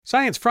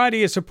Science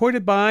Friday is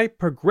supported by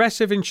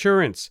Progressive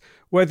Insurance.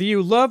 Whether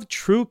you love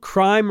true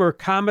crime or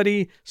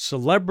comedy,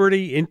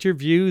 celebrity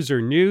interviews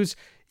or news,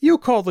 you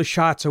call the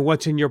shots on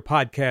what's in your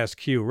podcast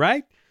queue,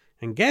 right?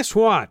 And guess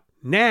what?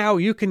 Now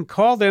you can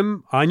call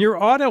them on your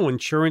auto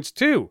insurance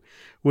too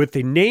with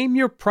the Name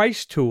Your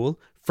Price tool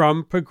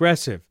from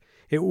Progressive.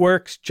 It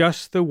works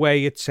just the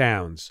way it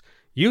sounds.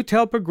 You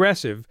tell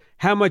Progressive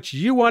how much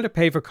you want to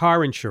pay for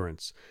car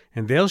insurance,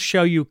 and they'll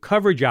show you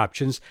coverage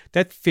options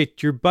that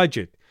fit your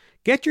budget.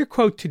 Get your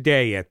quote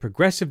today at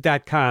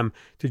Progressive.com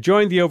to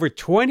join the over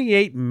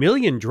 28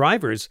 million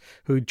drivers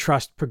who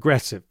trust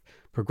Progressive.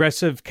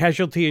 Progressive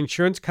Casualty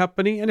Insurance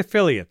Company and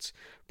Affiliates.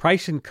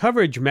 Price and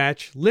coverage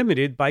match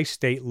limited by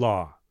state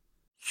law.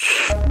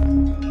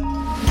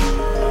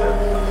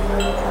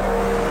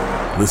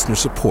 Listener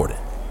supported.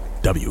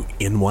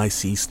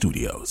 WNYC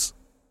Studios.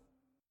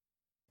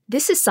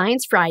 This is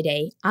Science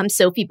Friday. I'm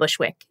Sophie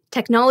Bushwick,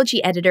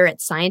 technology editor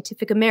at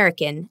Scientific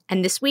American,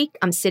 and this week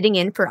I'm sitting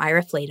in for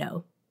Ira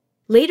Flato.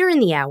 Later in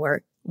the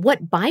hour,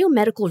 what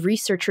biomedical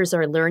researchers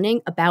are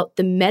learning about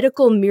the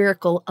medical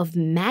miracle of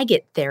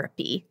maggot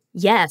therapy.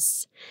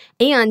 Yes,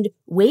 and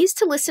ways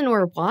to listen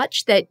or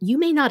watch that you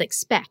may not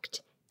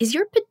expect. Is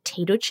your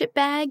potato chip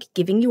bag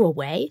giving you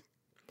away?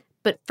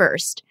 But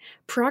first,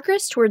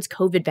 progress towards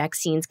COVID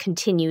vaccines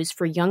continues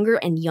for younger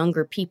and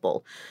younger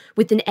people,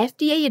 with an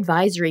FDA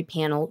advisory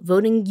panel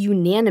voting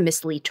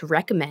unanimously to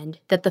recommend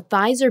that the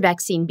Pfizer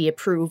vaccine be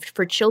approved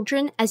for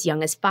children as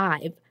young as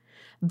 5.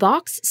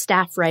 Vox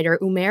staff writer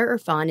Umair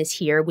Irfan is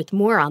here with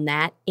more on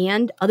that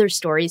and other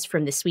stories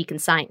from This Week in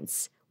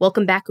Science.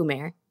 Welcome back,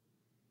 Umair.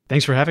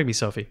 Thanks for having me,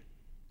 Sophie.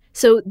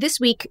 So this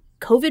week,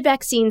 COVID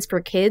vaccines for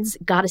kids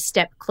got a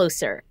step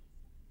closer.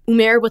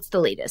 Umair, what's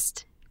the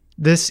latest?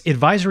 This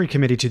advisory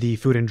committee to the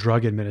Food and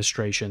Drug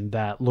Administration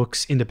that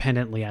looks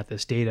independently at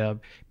this data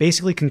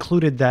basically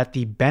concluded that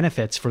the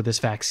benefits for this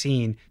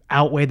vaccine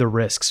outweigh the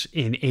risks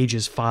in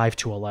ages 5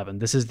 to 11.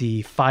 This is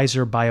the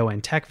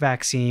Pfizer-BioNTech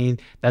vaccine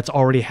that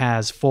already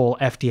has full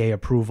FDA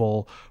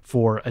approval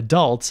for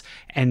adults,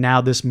 and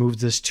now this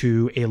moves us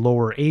to a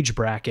lower age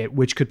bracket,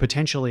 which could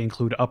potentially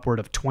include upward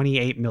of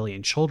 28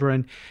 million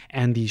children,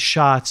 and these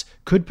shots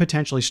could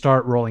potentially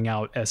start rolling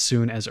out as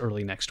soon as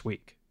early next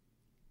week.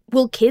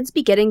 Will kids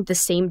be getting the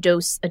same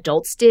dose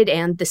adults did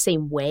and the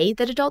same way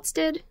that adults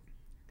did?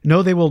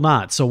 No, they will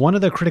not. So one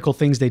of the critical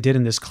things they did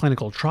in this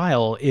clinical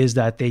trial is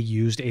that they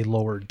used a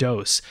lower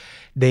dose.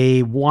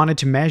 They wanted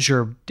to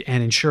measure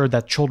and ensure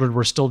that children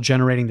were still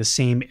generating the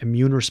same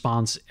immune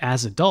response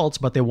as adults,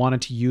 but they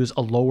wanted to use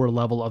a lower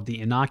level of the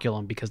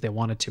inoculum because they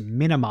wanted to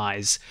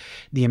minimize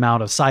the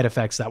amount of side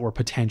effects that were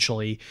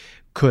potentially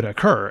could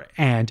occur.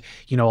 And,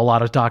 a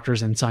lot of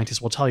doctors and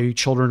scientists will tell you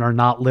children are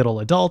not little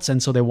adults.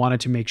 And so they wanted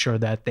to make sure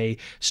that they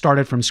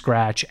started from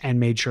scratch and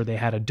made sure they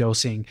had a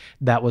dosing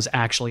that was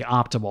actually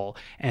optimal.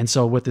 And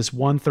so with this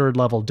 1/3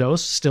 level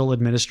dose, still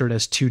administered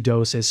as 2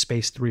 doses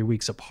spaced 3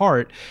 weeks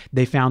apart,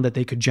 they found that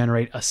they could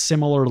generate a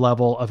similar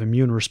level of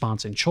immune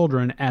response in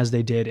children as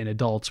they did in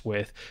adults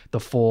with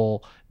the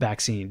full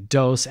vaccine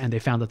dose. And they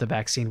found that the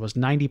vaccine was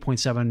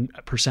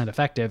 90.7%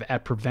 effective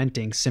at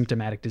preventing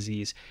symptomatic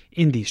disease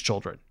in these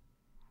children.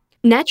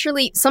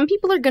 Naturally, some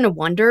people are going to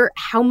wonder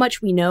how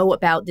much we know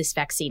about this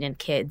vaccine in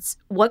kids.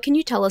 What can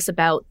you tell us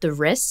about the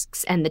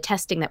risks and the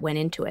testing that went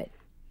into it?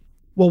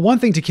 Well, one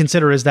thing to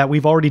consider is that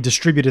we've already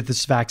distributed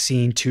this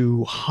vaccine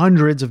to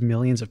hundreds of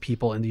millions of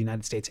people in the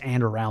United States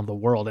and around the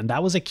world. And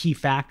that was a key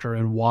factor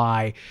in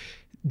why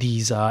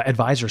these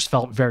advisors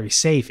felt very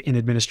safe in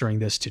administering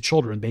this to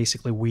children.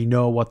 Basically, we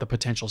know what the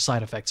potential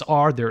side effects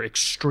are. They're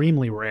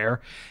extremely rare.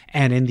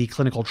 And in the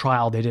clinical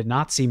trial, they did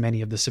not see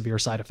many of the severe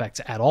side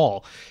effects at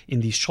all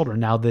in these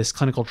children. Now, this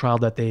clinical trial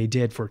that they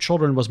did for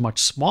children was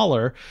much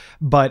smaller.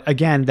 But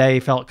again, they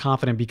felt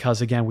confident because,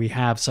 again, we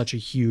have such a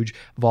huge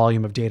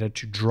volume of data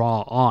to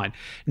draw on.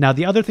 Now,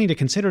 the other thing to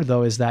consider,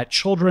 though, is that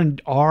children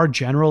are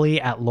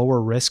generally at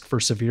lower risk for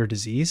severe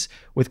disease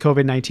with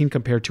COVID-19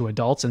 compared to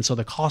adults. And so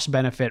the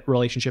cost-benefit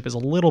relationship is a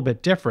little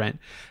bit different.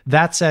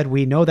 That said,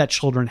 we know that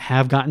children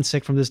have gotten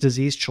sick from this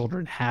disease,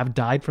 children have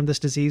died from this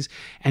disease,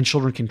 and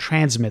children can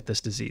transmit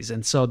this disease.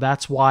 And so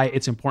that's why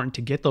it's important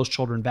to get those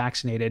children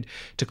vaccinated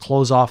to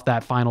close off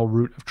that final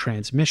route of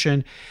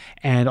transmission,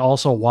 and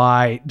also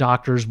why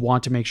doctors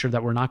want to make sure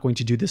that we're not going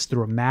to do this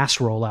through a mass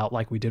rollout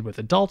like we did with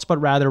adults, but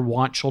rather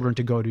want children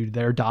to go to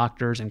their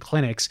doctors and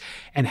clinics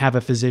and have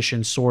a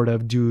physician sort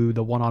of do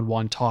the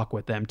one-on-one talk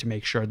with them to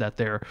make sure that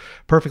they're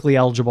perfectly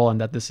eligible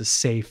and that this is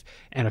safe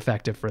and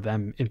effective for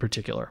them in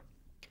particular.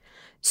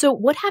 So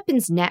what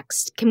happens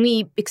next? Can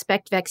we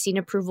expect vaccine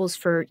approvals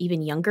for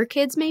even younger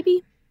kids,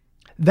 maybe?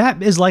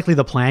 That is likely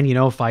the plan.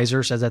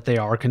 Pfizer says that they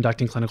are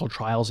conducting clinical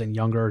trials in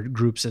younger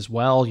groups as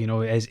well,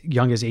 as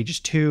young as ages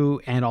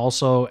 2 and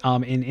also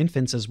in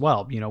infants as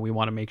well. We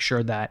want to make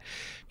sure that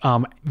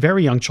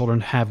very young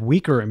children have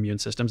weaker immune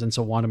systems, and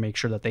so want to make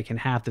sure that they can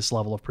have this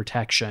level of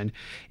protection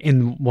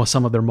in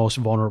some of their most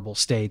vulnerable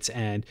states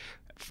and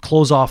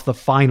close off the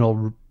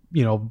final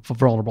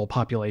vulnerable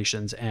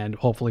populations and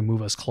hopefully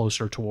move us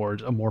closer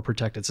towards a more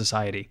protected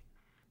society.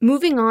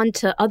 Moving on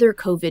to other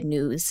COVID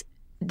news,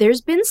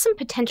 there's been some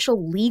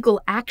potential legal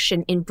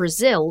action in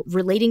Brazil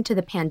relating to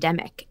the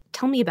pandemic.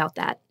 Tell me about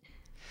that.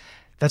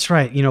 That's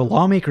right.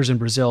 Lawmakers in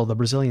Brazil, the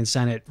Brazilian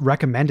Senate,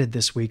 recommended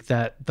this week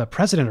that the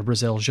president of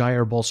Brazil,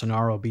 Jair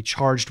Bolsonaro, be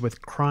charged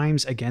with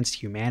crimes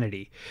against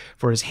humanity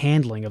for his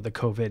handling of the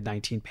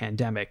COVID-19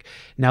 pandemic.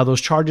 Now,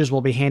 those charges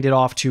will be handed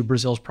off to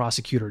Brazil's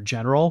prosecutor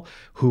general,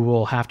 who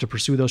will have to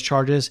pursue those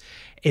charges.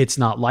 It's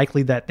not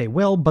likely that they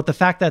will, but the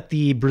fact that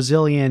the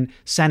Brazilian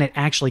Senate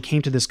actually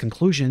came to this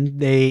conclusion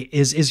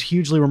is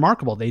hugely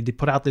remarkable. They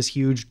put out this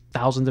huge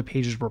thousands of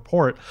pages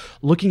report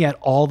looking at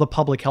all the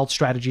public health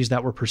strategies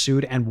that were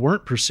pursued and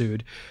weren't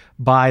pursued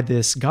by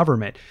this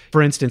government.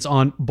 For instance,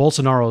 on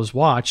Bolsonaro's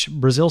watch,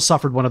 Brazil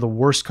suffered one of the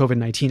worst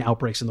COVID-19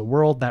 outbreaks in the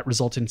world that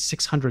resulted in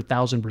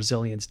 600,000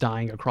 Brazilians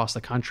dying across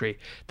the country.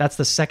 That's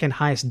the second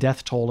highest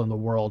death toll in the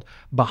world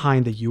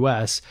behind the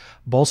US.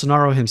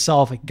 Bolsonaro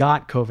himself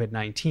got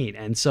COVID-19.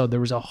 And so there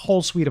was a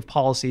whole suite of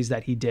policies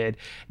that he did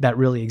that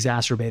really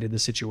exacerbated the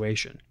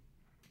situation.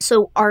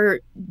 So are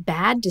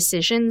bad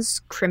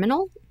decisions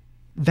criminal?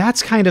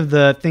 That's kind of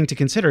the thing to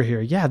consider here.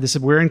 Yeah,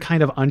 we're in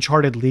kind of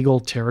uncharted legal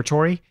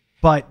territory.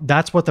 But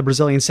that's what the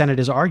Brazilian Senate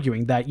is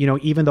arguing, that,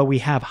 even though we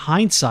have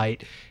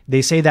hindsight,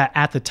 they say that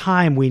at the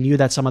time we knew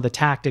that some of the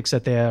tactics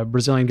that the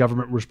Brazilian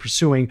government was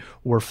pursuing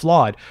were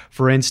flawed.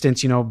 For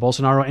instance,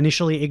 Bolsonaro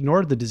initially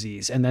ignored the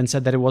disease and then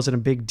said that it wasn't a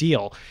big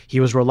deal. He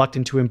was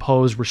reluctant to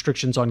impose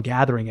restrictions on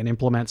gathering and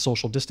implement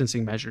social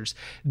distancing measures.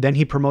 Then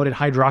he promoted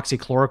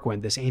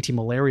hydroxychloroquine, this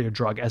anti-malaria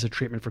drug, as a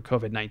treatment for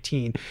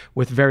COVID-19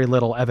 with very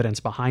little evidence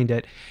behind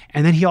it.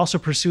 And then he also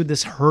pursued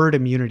this herd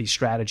immunity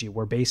strategy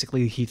where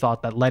basically he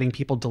thought that letting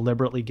people deliberately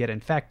get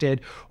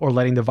infected or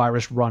letting the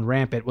virus run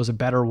rampant was a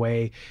better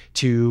way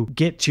to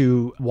get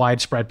to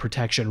widespread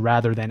protection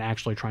rather than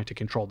actually trying to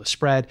control the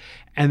spread.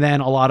 And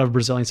then a lot of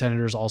Brazilian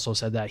senators also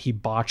said that he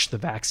botched the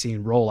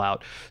vaccine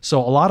rollout.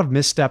 So a lot of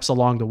missteps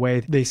along the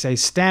way, they say,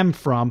 stem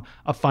from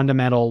a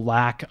fundamental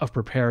lack of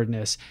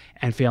preparedness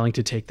and failing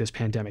to take this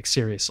pandemic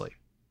seriously.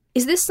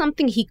 Is this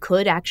something he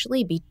could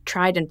actually be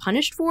tried and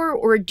punished for,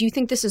 or do you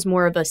think this is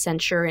more of a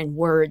censure in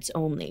words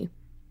only?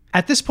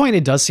 At this point,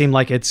 it does seem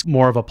like it's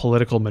more of a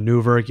political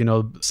maneuver.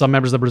 Some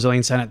members of the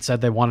Brazilian Senate said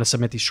they want to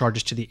submit these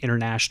charges to the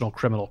International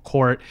Criminal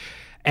Court.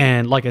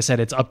 And like I said,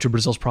 it's up to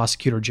Brazil's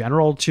prosecutor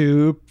general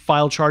to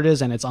file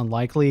charges, and it's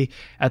unlikely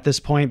at this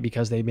point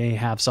because they may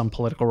have some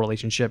political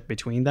relationship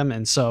between them.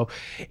 And so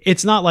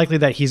it's not likely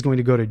that he's going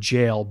to go to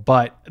jail.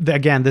 But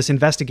again, this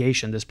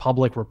investigation, this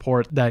public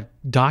report that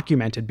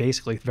documented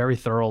basically very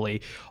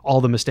thoroughly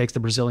all the mistakes the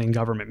Brazilian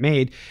government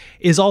made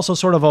is also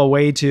sort of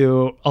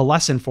a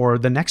lesson for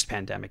the next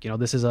pandemic.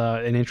 This is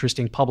an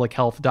interesting public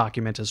health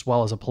document as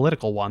well as a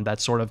political one that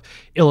sort of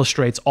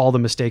illustrates all the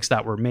mistakes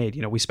that were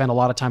made. We spend a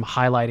lot of time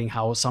highlighting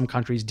how some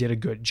countries did a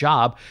good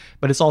job,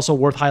 but it's also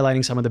worth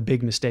highlighting some of the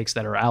big mistakes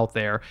that are out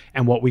there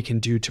and what we can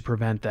do to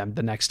prevent them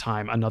the next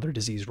time another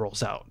disease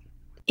rolls out.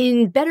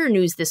 In better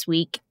news this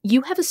week,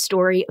 you have a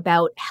story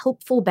about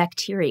helpful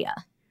bacteria.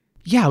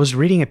 Yeah, I was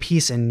reading a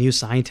piece in New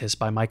Scientist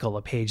by Michael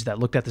LePage that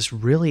looked at this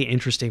really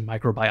interesting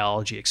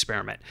microbiology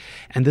experiment.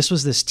 And this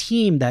was this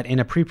team that in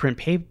a preprint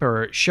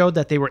paper showed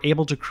that they were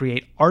able to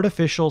create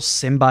artificial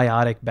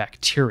symbiotic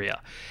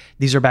bacteria.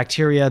 These are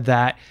bacteria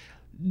that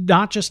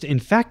not just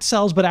infect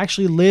cells, but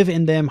actually live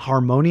in them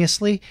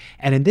harmoniously.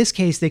 And in this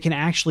case, they can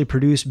actually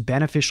produce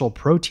beneficial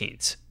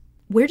proteins.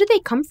 Where do they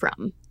come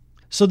from?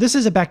 So this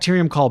is a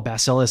bacterium called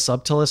Bacillus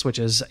subtilis, which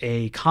is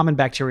a common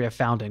bacteria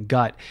found in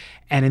gut.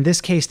 And in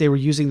this case, they were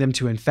using them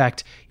to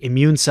infect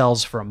immune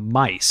cells from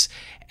mice.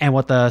 And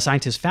what the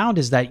scientists found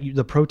is that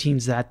the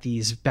proteins that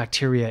these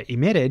bacteria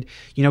emitted,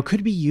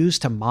 could be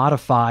used to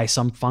modify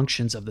some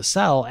functions of the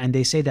cell. And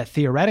they say that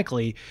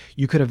theoretically,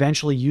 you could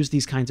eventually use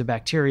these kinds of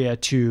bacteria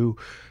to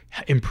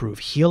improve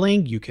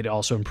healing. You could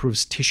also improve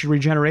tissue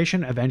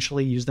regeneration,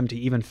 eventually use them to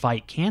even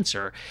fight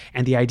cancer.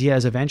 And the idea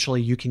is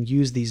eventually you can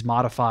use these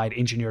modified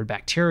engineered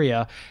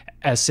bacteria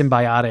as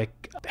symbiotic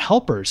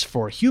helpers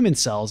for human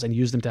cells and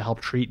use them to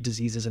help treat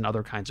diseases and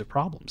other kinds of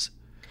problems.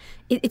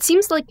 It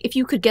seems like if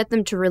you could get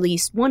them to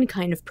release one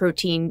kind of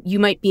protein, you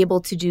might be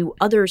able to do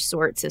other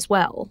sorts as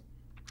well.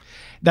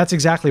 That's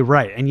exactly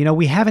right. And,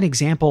 we have an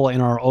example in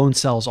our own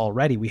cells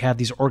already. We have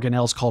these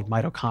organelles called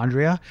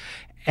mitochondria,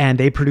 and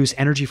they produce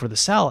energy for the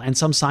cell. And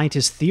some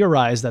scientists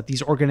theorize that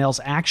these organelles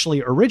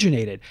actually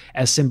originated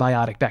as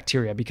symbiotic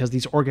bacteria because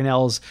these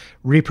organelles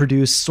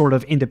reproduce sort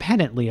of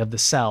independently of the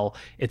cell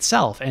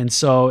itself. And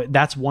so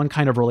that's one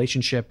kind of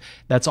relationship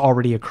that's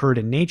already occurred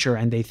in nature.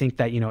 And they think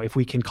that, if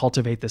we can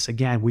cultivate this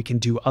again, we can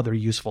do other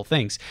useful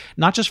things,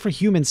 not just for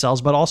human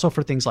cells, but also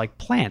for things like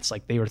plants.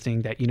 Like they were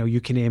thinking that,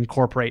 you can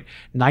incorporate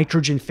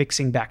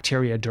nitrogen-fixing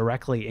bacteria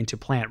directly into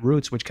plant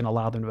roots, which can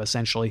allow them to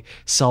essentially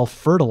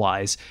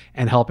self-fertilize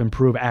and help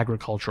improve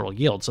agricultural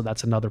yield. So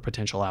that's another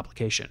potential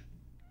application.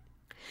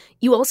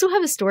 You also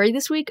have a story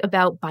this week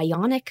about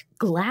bionic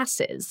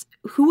glasses.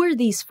 Who are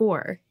these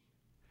for?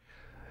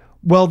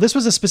 Well, this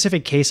was a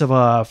specific case of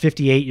a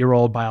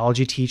 58-year-old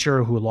biology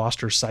teacher who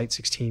lost her sight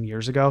 16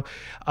 years ago.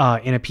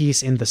 In a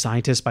piece in The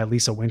Scientist by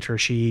Lisa Winter,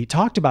 she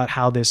talked about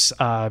how this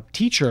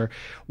teacher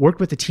worked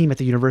with a team at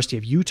the University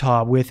of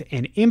Utah with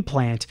an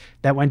implant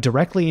that went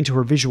directly into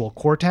her visual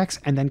cortex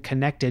and then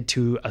connected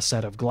to a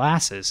set of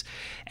glasses.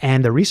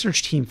 And the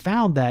research team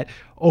found that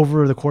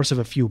over the course of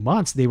a few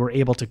months, they were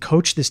able to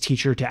coach this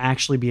teacher to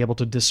actually be able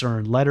to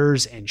discern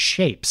letters and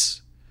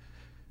shapes.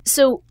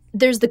 So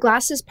there's the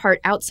glasses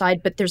part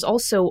outside, but there's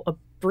also a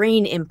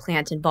brain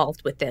implant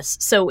involved with this.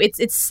 So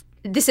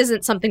this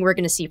isn't something we're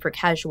going to see for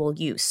casual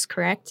use,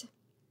 correct?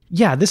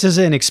 Yeah, this is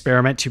an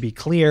experiment, to be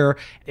clear,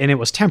 and it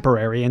was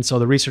temporary, and so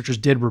the researchers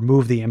did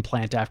remove the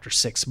implant after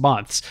 6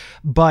 months.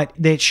 But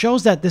it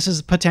shows that this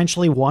is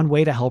potentially one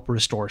way to help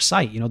restore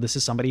sight. This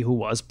is somebody who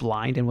was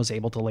blind and was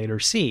able to later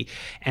see.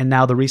 And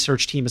now the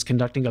research team is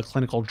conducting a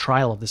clinical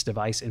trial of this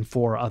device in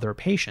 4 other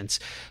patients.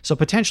 So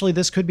potentially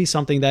this could be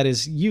something that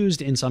is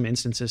used in some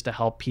instances to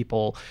help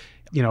people,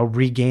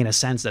 regain a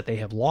sense that they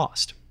have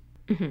lost.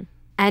 Mm-hmm.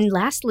 And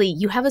lastly,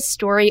 you have a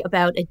story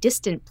about a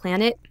distant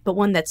planet, but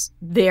one that's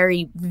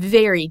very,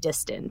 very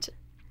distant.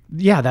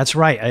 Yeah, that's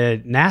right. A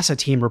NASA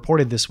team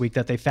reported this week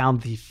that they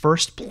found the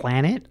first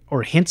planet,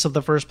 or hints of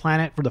the first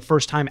planet, for the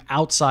first time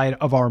outside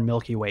of our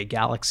Milky Way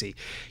galaxy.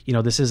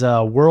 This is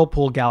a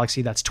whirlpool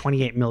galaxy that's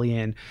 28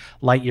 million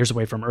light years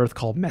away from Earth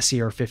called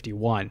Messier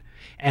 51.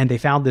 And they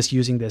found this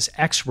using this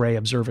X-ray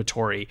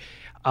observatory.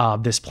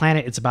 This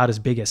planet, it's about as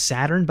big as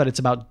Saturn, but it's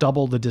about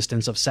double the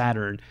distance of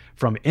Saturn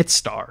from its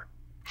star.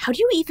 How do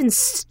you even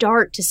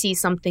start to see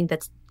something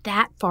that's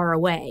that far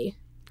away?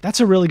 That's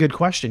a really good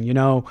question.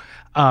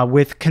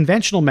 With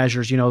conventional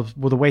measures,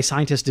 with the way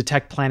scientists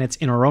detect planets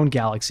in our own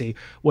galaxy,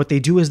 what they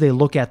do is they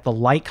look at the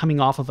light coming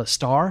off of a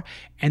star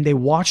and they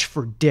watch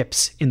for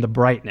dips in the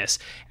brightness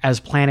as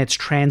planets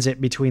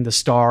transit between the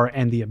star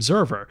and the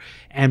observer.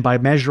 And by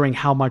measuring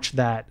how much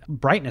that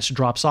brightness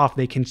drops off,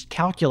 they can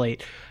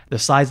calculate the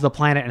size of the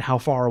planet and how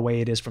far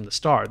away it is from the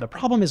star. The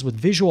problem is with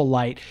visual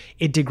light,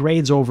 it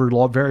degrades over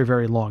very,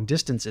 very long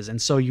distances. And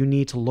so you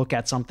need to look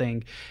at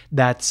something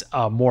that's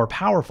more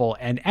powerful.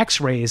 And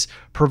X-rays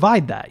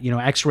provide that.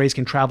 X-rays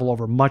can travel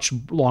over much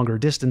longer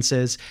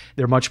distances.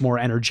 They're much more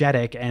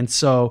energetic. And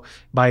so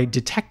by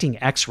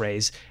detecting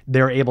X-rays,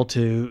 they're able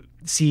to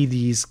see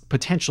these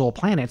potential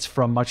planets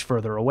from much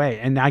further away.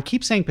 And I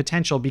keep saying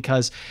potential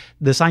because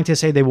the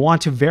scientists say they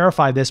want to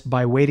verify this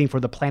by waiting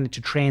for the planet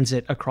to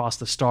transit across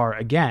the star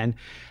again.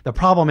 The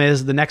problem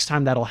is the next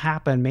time that'll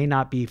happen may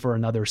not be for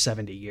another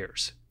 70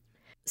 years.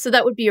 So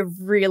that would be a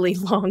really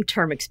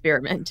long-term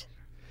experiment.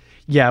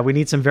 Yeah, we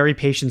need some very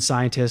patient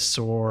scientists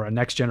or a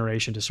next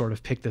generation to sort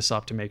of pick this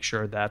up to make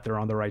sure that they're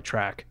on the right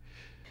track.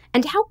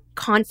 And how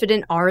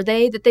confident are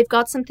they that they've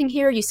got something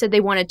here? You said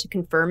they wanted to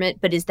confirm it,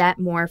 but is that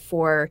more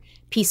for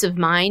peace of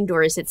mind,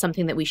 or is it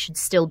something that we should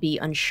still be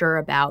unsure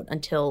about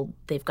until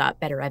they've got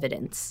better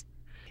evidence?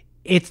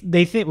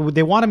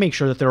 They want to make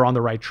sure that they're on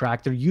the right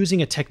track. They're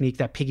using a technique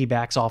that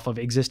piggybacks off of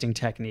existing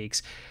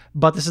techniques,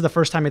 but this is the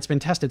first time it's been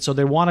tested. So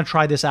they want to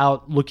try this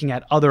out looking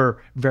at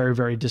other very,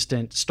 very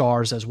distant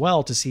stars as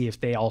well to see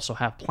if they also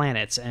have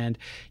planets. And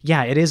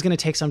yeah, it is going to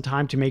take some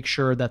time to make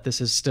sure that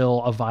this is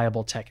still a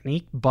viable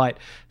technique, but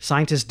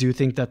scientists do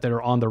think that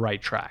they're on the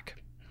right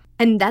track.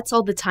 And that's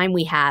all the time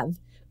we have.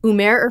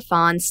 Umair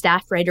Irfan,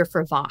 staff writer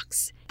for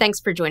Vox.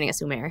 Thanks for joining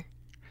us, Umair.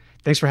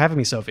 Thanks for having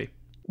me, Sophie.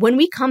 When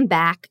we come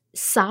back,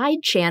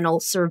 side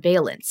channel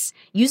surveillance,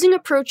 using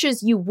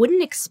approaches you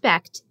wouldn't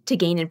expect to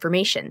gain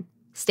information.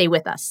 Stay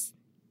with us.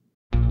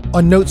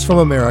 On Notes from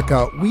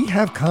America, we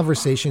have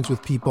conversations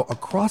with people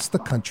across the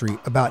country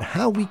about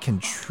how we can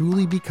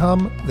truly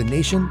become the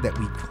nation that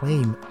we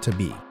claim to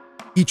be.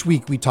 Each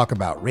week, we talk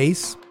about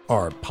race,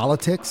 our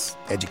politics,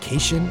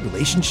 education,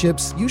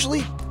 relationships,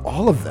 usually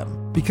all of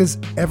them, because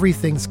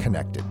everything's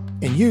connected.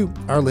 And you,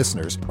 our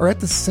listeners, are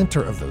at the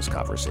center of those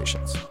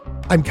conversations.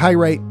 I'm Kai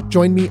Wright.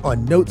 Join me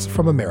on Notes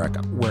from America,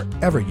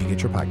 wherever you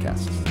get your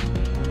podcasts.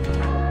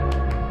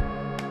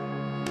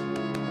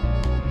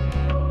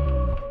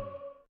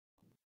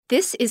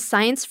 This is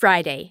Science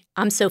Friday.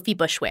 I'm Sophie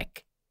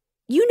Bushwick.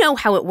 You know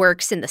how it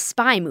works in the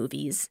spy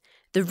movies.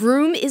 The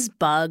room is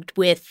bugged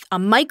with a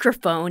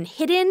microphone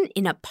hidden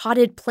in a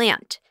potted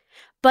plant.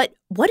 But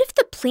what if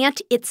the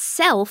plant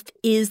itself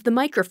is the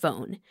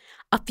microphone?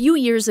 A few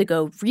years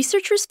ago,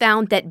 researchers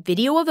found that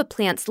video of a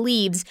plant's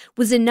leaves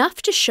was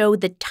enough to show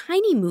the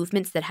tiny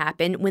movements that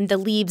happen when the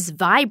leaves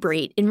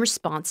vibrate in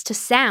response to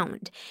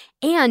sound,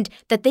 and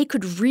that they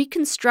could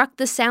reconstruct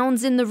the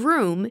sounds in the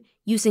room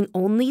using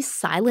only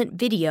silent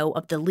video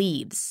of the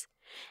leaves.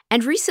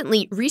 And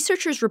recently,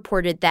 researchers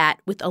reported that,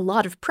 with a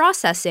lot of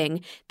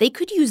processing, they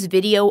could use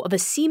video of a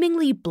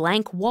seemingly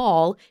blank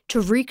wall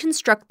to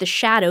reconstruct the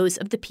shadows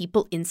of the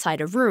people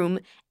inside a room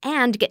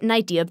and get an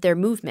idea of their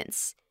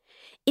movements.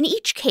 In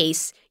each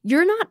case,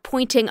 you're not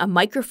pointing a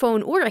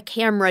microphone or a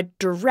camera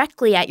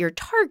directly at your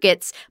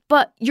targets,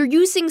 but you're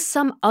using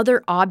some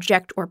other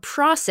object or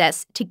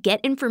process to get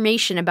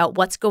information about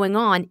what's going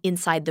on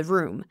inside the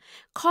room.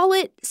 Call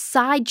it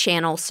side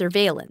channel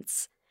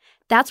surveillance.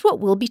 That's what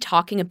we'll be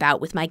talking about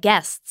with my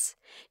guests.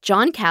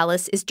 John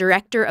Callis is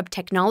Director of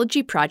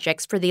Technology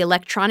Projects for the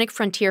Electronic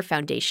Frontier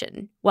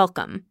Foundation.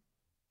 Welcome.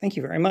 Thank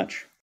you very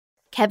much.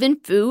 Kevin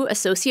Fu,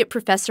 Associate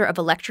Professor of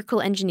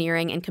Electrical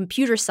Engineering and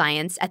Computer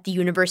Science at the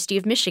University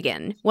of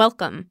Michigan.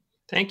 Welcome.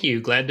 Thank you.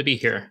 Glad to be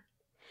here.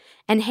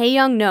 And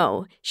Hae-Young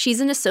No.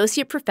 She's an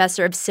Associate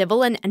Professor of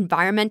Civil and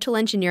Environmental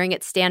Engineering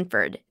at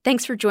Stanford.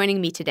 Thanks for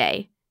joining me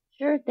today.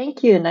 Sure,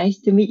 thank you. Nice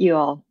to meet you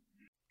all.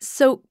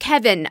 So,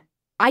 Kevin,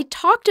 I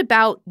talked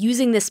about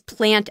using this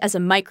plant as a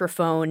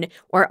microphone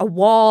or a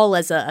wall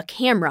as a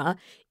camera.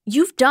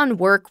 You've done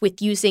work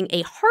with using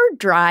a hard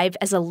drive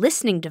as a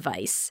listening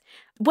device.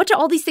 What do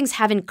all these things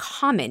have in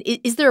common?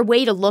 Is there a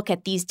way to look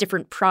at these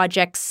different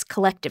projects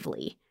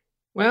collectively?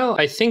 Well,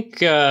 I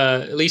think,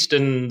 at least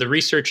in the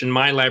research in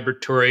my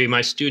laboratory, my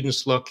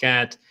students look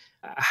at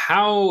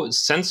how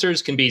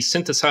sensors can be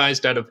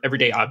synthesized out of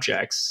everyday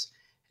objects.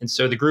 And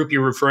so the group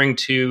you're referring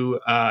to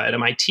at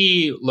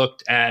MIT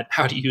looked at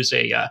how to use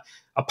a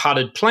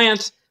potted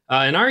plant.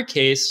 In our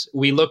case,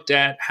 we looked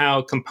at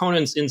how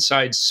components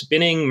inside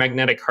spinning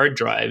magnetic hard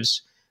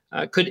drives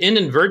could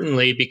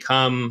inadvertently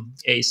become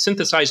a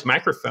synthesized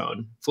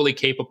microphone, fully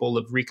capable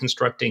of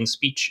reconstructing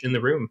speech in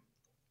the room.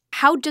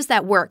 How does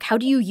that work? How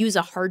do you use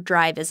a hard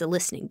drive as a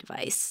listening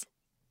device?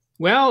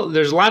 Well,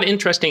 there's a lot of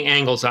interesting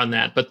angles on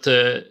that, but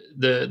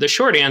the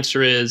short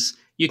answer is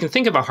you can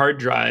think of a hard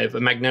drive,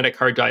 a magnetic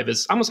hard drive,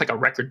 as almost like a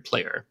record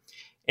player.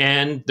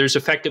 And there's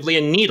effectively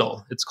a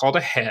needle. It's called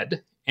a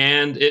head,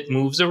 and it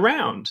moves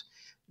around.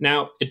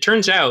 Now, it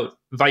turns out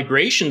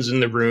vibrations in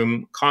the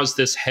room cause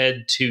this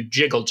head to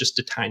jiggle just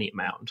a tiny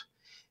amount.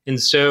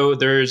 And so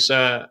there's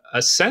a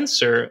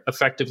sensor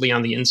effectively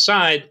on the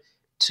inside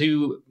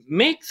to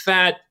make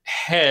that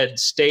head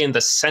stay in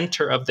the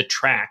center of the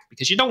track,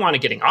 because you don't want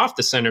it getting off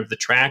the center of the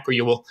track or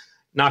you will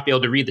not be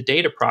able to read the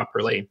data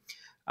properly.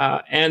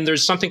 And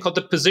there's something called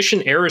the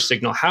position error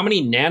signal, how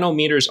many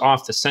nanometers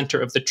off the center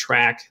of the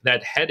track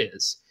that head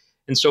is.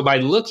 And so by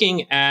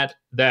looking at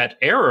that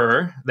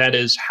error, that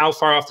is how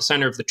far off the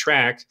center of the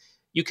track,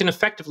 you can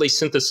effectively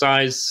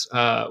synthesize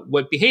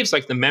what behaves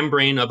like the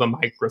membrane of a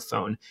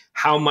microphone.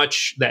 How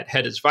much that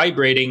head is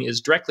vibrating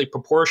is directly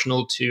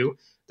proportional to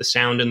the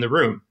sound in the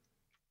room.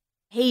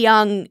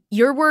 Hae-Young,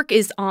 your work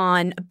is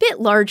on a bit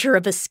larger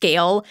of a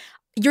scale.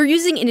 You're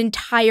using an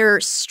entire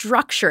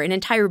structure, an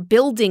entire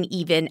building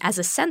even, as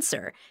a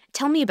sensor.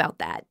 Tell me about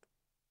that.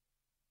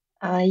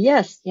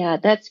 Yes,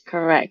 that's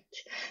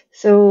correct.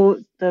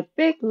 So the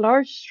big,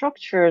 large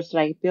structures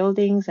like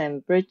buildings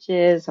and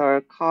bridges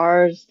or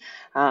cars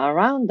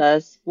around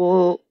us,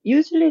 we'll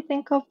usually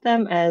think of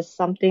them as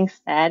something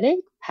static,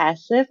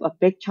 passive, a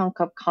big chunk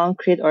of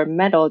concrete or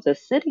metal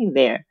just sitting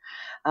there.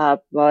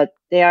 But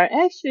they are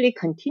actually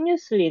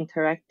continuously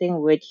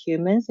interacting with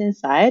humans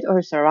inside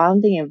or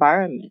surrounding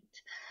environment.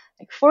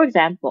 Like, for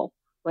example,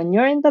 when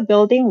you're in the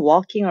building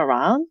walking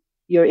around,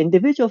 your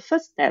individual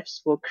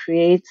footsteps will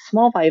create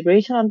small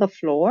vibration on the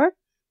floor,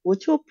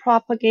 which will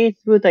propagate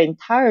through the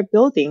entire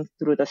building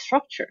through the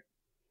structure.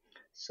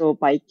 So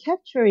by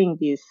capturing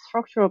these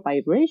structural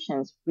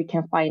vibrations, we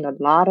can find a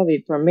lot of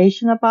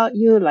information about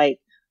you, like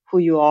who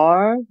you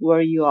are,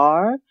 where you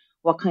are,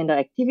 what kind of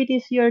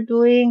activities you're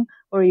doing,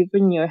 or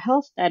even your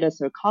health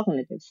status or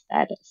cognitive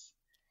status.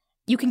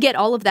 You can get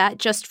all of that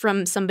just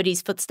from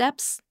somebody's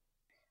footsteps?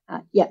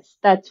 Yes,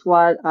 that's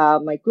what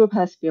my group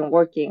has been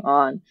working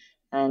on.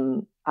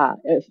 And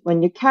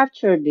when you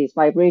capture these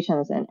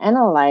vibrations and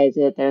analyze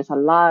it, there's a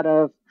lot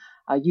of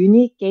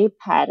unique gait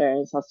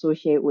patterns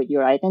associated with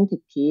your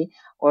identity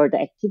or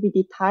the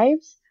activity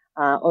types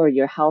or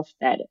your health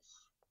status.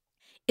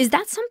 Is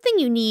that something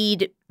you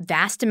need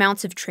vast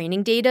amounts of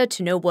training data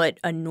to know what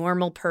a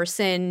normal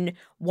person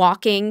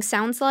walking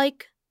sounds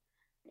like?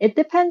 It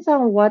depends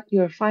on what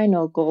your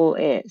final goal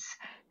is.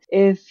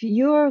 If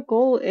your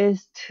goal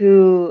is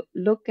to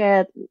look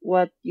at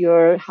what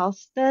your health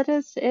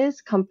status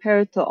is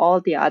compared to all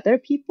the other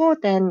people,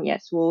 then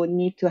yes, we'll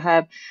need to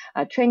have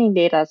a training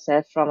data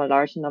set from a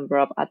large number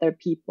of other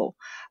people.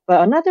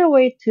 But another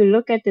way to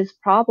look at this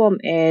problem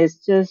is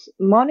just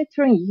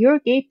monitoring your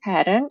gait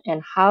pattern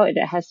and how it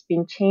has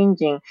been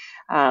changing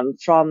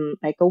from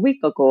like a week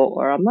ago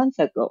or a month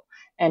ago.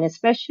 And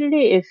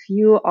especially if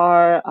you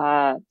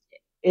are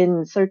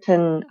in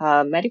certain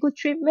medical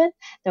treatment,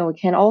 then we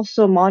can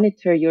also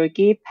monitor your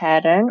gait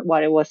pattern,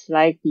 what it was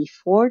like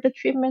before the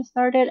treatment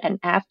started and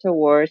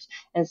afterwards,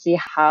 and see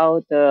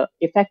how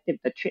effective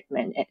the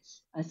treatment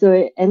is.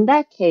 So in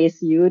that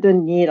case, you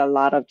wouldn't need a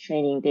lot of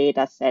training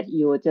data set.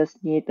 You would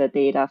just need the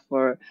data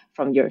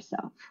from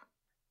yourself.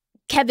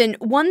 Kevin,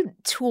 one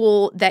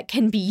tool that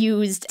can be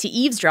used to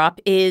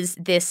eavesdrop is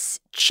this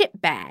chip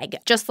bag.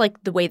 Just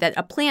like the way that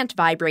a plant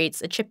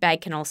vibrates, a chip bag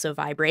can also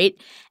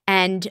vibrate.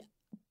 And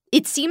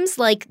it seems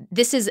like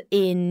this is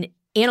an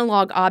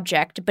analog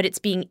object, but it's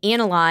being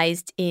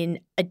analyzed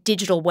in a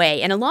digital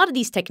way. And a lot of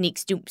these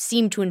techniques do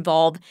seem to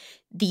involve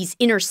these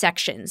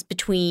intersections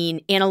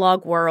between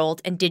analog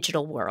world and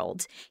digital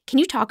world. Can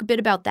you talk a bit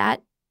about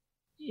that?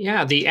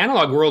 Yeah, the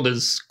analog world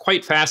is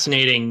quite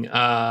fascinating.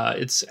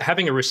 It's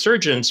having a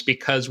resurgence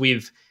because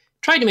we've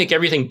tried to make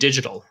everything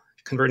digital,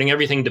 converting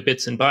everything to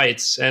bits and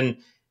bytes. And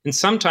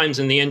sometimes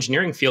in the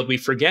engineering field, we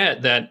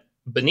forget that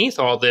beneath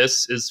all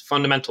this is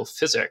fundamental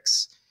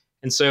physics.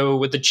 And so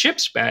with the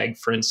CHIPS bag,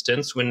 for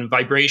instance, when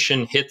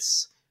vibration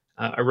hits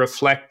a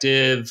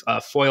reflective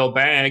foil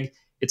bag,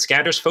 it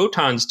scatters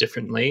photons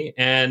differently.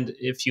 And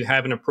if you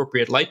have an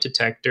appropriate light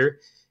detector,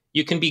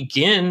 you can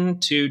begin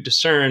to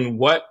discern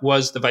what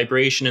was the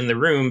vibration in the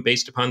room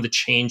based upon the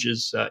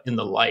changes in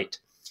the light.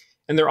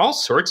 And there are all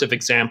sorts of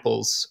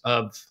examples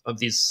of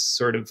these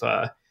sort of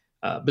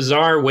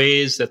bizarre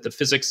ways that the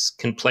physics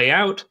can play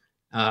out,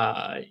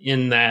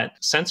 in that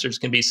sensors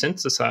can be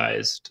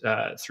synthesized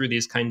through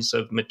these kinds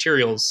of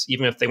materials,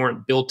 even if they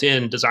weren't built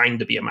in, designed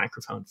to be a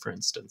microphone, for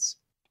instance.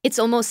 It's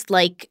almost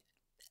like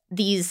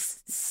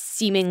these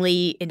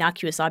seemingly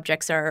innocuous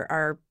objects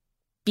are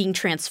being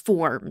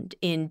transformed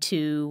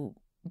into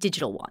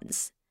digital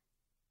ones.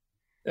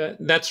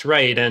 That's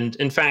right. And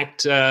in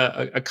fact,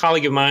 a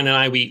colleague of mine and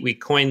I, we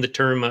coined the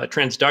term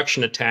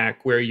transduction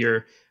attack, where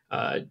you're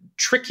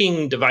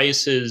tricking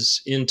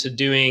devices into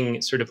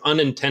doing sort of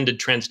unintended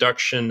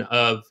transduction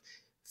of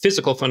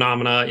physical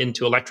phenomena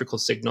into electrical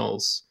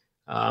signals.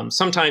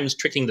 Sometimes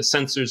tricking the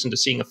sensors into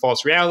seeing a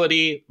false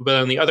reality, but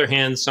on the other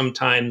hand,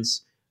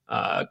 sometimes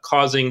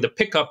causing the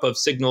pickup of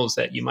signals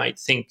that you might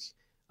think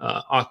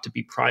ought to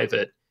be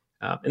private.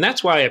 And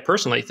that's why I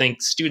personally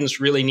think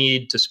students really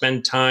need to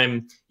spend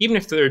time, even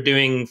if they're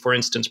doing, for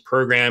instance,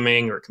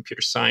 programming or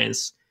computer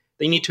science,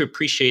 they need to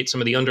appreciate some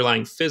of the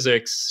underlying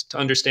physics to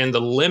understand the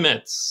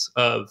limits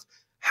of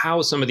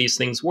how some of these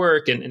things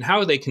work and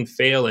how they can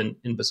fail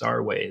in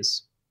bizarre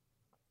ways.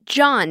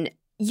 John,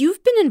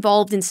 you've been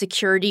involved in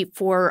security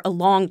for a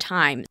long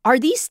time. Are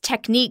these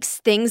techniques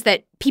things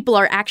that people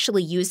are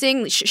actually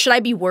using? Should I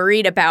be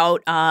worried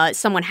about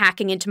someone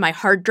hacking into my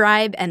hard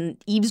drive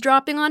and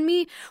eavesdropping on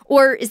me?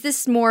 Or is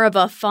this more of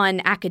a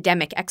fun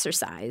academic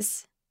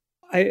exercise?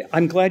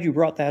 I'm glad you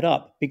brought that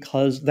up,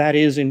 because that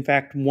is, in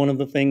fact, one of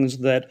the things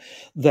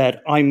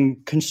that I'm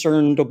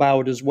concerned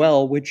about as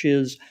well, which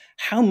is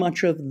how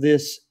much of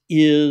this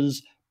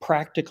is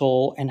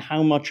practical and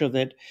how much of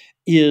it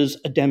is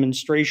a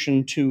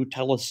demonstration to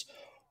tell us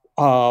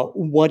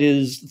what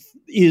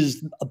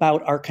is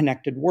about our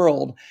connected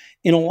world.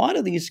 In a lot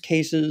of these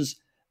cases,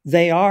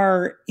 they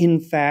are, in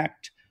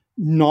fact,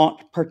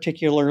 not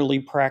particularly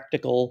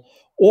practical.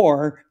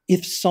 Or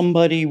if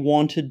somebody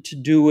wanted to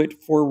do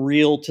it for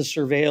real to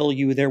surveil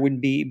you, there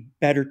would be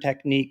better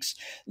techniques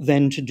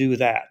than to do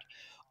that.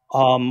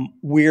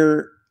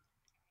 We're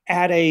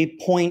at a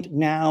point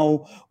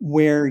now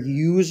where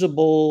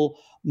usable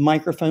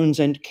microphones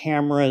and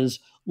cameras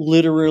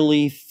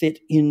literally fit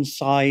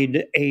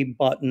inside a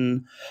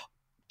button.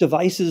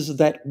 Devices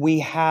that we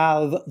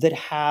have that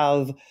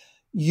have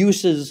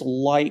uses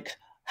like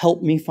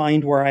help me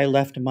find where I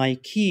left my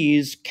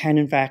keys can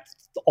in fact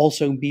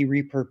also be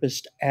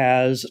repurposed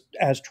as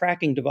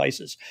tracking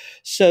devices.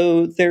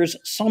 So there's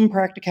some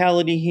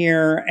practicality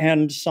here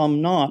and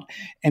some not.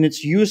 And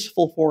it's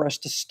useful for us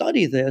to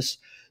study this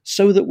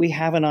so that we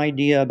have an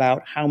idea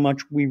about how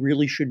much we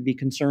really should be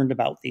concerned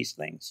about these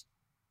things.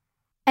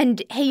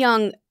 And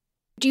Hae-Young,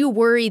 do you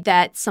worry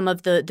that some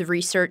of the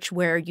research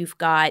where you've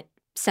got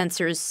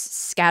sensors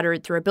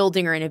scattered through a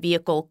building or in a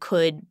vehicle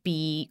could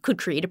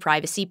create a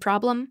privacy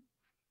problem?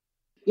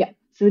 Yeah.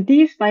 So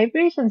these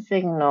vibration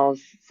signals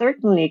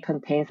certainly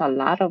contains a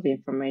lot of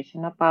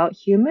information about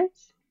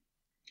humans.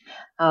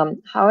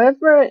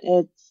 However,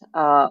 it's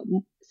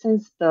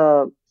since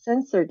the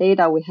sensor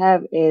data we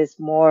have is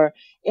more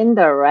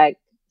indirect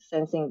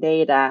sensing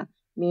data,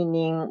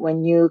 meaning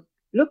when you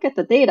look at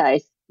the data,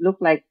 it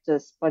looks like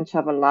just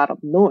a lot of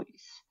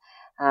noise.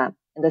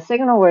 And the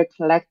signal we're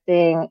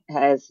collecting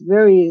has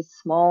very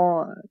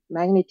small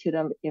magnitude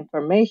of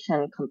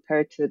information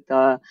compared to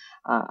the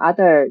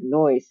other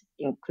noise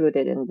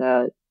included in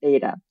the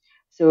data.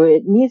 So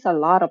it needs a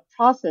lot of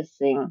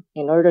processing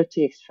in order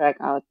to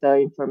extract out the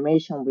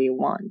information we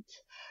want.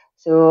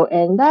 So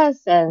in that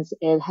sense,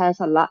 it has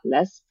a lot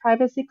less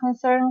privacy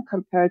concern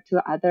compared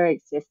to other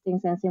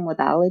existing sensing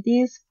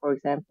modalities, for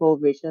example,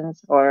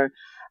 visions or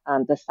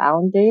the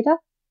sound data.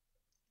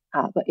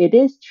 But it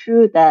is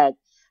true that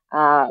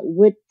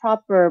with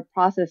proper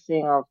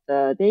processing of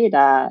the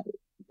data,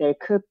 there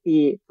could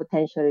be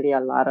potentially a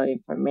lot of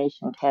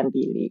information can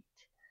be leaked.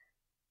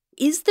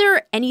 Is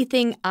there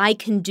anything I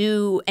can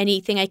do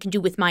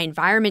with my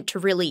environment to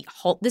really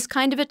halt this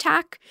kind of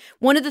attack?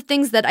 One of the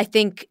things that I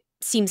think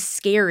seems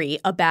scary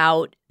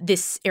about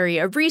this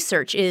area of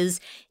research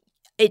is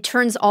it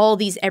turns all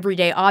these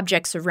everyday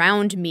objects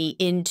around me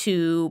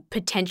into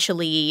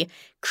potentially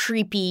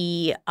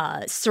creepy,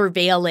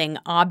 surveilling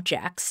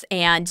objects.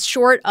 And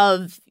short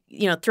of,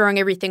 throwing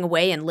everything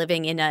away and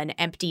living in an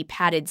empty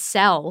padded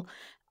cell,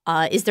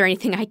 is there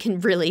anything I can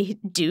really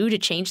do to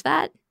change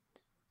that?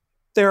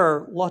 There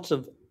are lots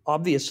of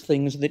obvious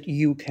things that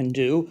you can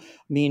do. I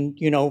mean,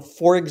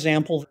 for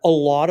example, a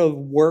lot of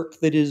work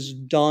that is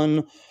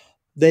done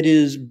that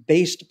is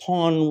based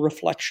upon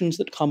reflections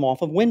that come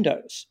off of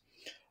windows.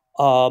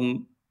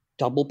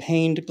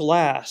 Double-paned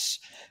glass,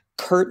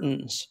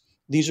 curtains,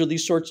 These are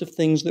these sorts of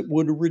things that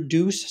would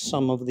reduce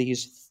some of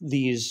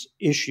these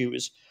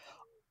issues.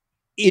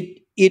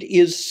 It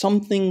is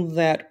something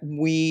that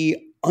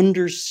we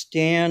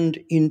understand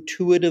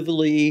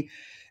intuitively.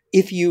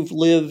 If you've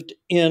lived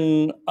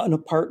in an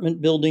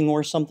apartment building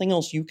or something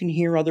else, you can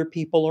hear other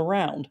people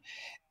around.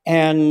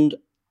 And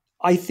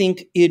I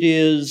think it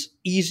is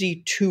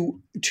easy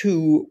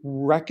to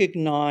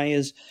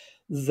recognize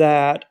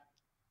that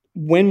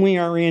when we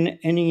are in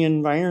any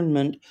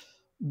environment,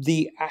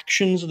 the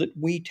actions that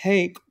we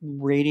take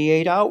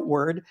radiate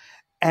outward,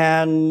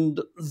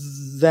 and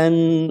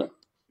then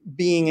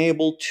being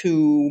able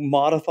to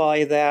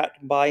modify that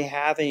by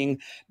having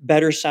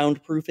better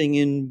soundproofing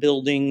in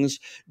buildings,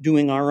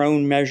 doing our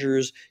own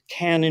measures,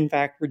 can in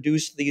fact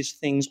reduce these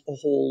things a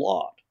whole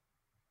lot.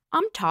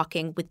 I'm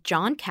talking with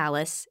John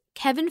Callis,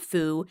 Kevin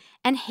Fu,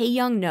 and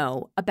Hae-Young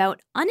No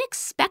about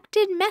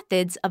unexpected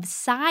methods of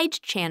side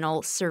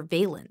channel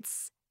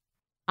surveillance.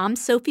 I'm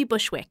Sophie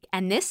Bushwick,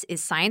 and this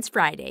is Science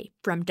Friday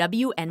from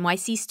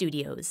WNYC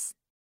Studios.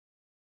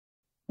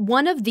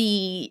 One of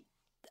the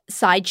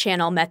side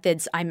channel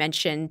methods I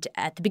mentioned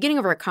at the beginning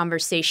of our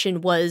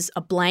conversation was a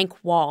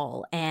blank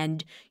wall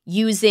and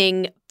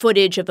using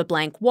footage of a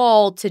blank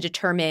wall to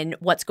determine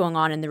what's going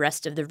on in the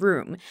rest of the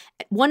room.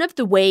 One of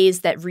the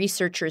ways that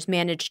researchers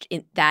managed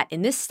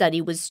in this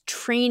study was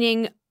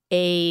training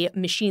a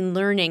machine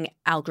learning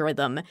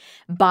algorithm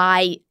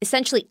by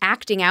essentially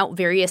acting out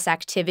various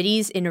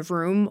activities in a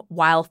room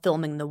while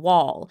filming the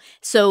wall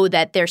so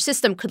that their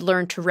system could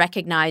learn to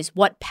recognize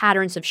what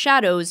patterns of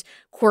shadows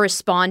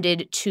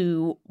corresponded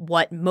to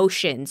what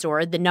motions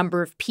or the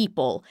number of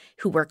people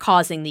who were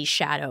causing these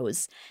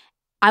shadows.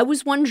 I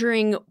was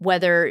wondering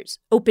whether,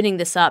 opening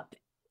this up,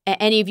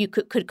 any of you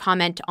could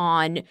comment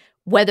on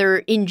whether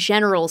in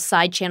general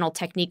side channel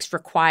techniques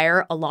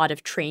require a lot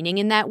of training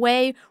in that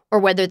way, or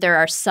whether there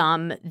are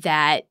some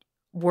that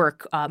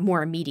work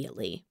more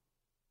immediately.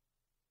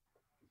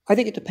 I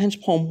think it depends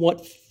upon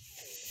what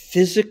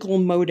physical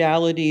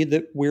modality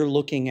that we're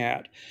looking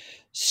at.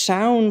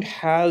 Sound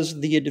has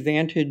the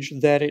advantage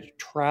that it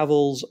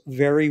travels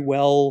very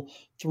well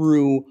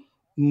through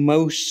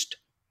most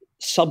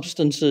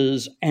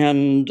substances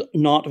and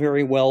not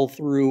very well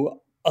through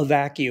a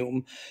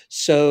vacuum.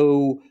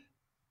 So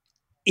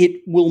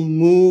it will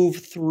move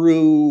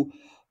through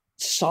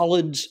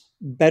solids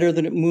better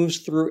than it moves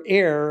through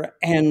air,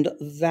 and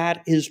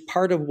that is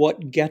part of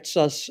what gets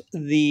us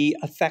the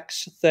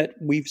effects that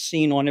we've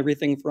seen on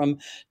everything from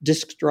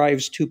disk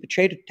drives to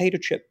potato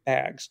chip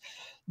bags.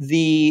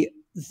 The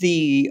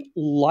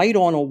light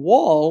on a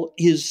wall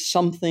is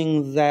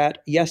something that,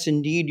 yes,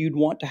 indeed, you'd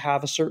want to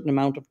have a certain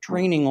amount of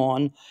training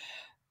on.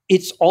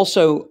 It's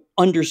also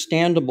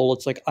understandable.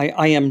 It's like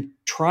I am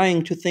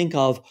trying to think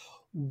of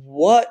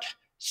what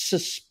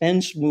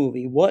suspense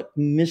movie, what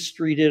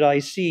mystery did I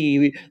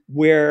see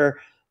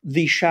where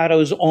the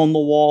shadows on the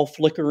wall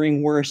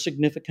flickering were a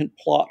significant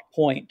plot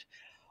point.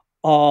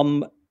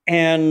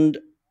 And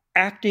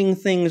acting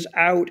things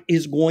out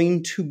is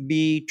going to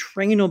be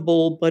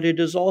trainable, but it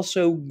is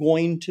also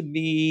going to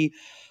be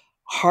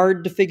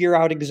hard to figure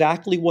out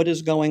exactly what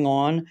is going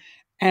on.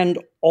 And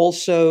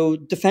also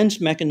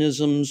defense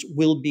mechanisms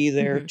will be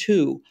there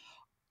too.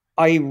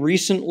 I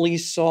recently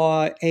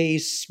saw a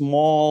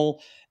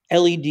small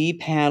LED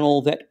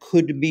panel that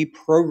could be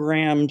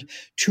programmed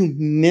to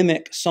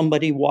mimic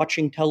somebody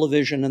watching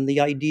television. And the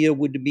idea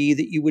would be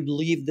that you would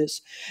leave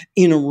this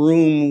in a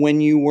room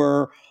when you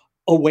were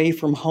away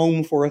from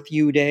home for a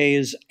few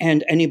days,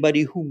 and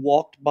anybody who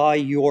walked by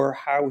your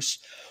house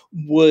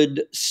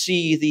would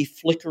see the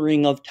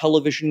flickering of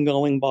television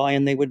going by,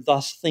 and they would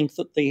thus think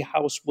that the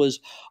house was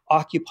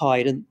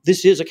occupied. And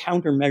this is a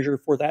countermeasure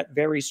for that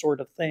very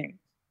sort of thing.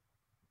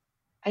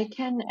 I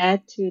can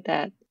add to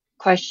that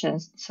question,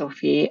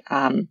 Sophie.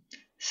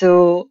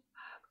 So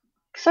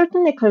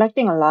certainly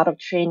collecting a lot of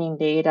training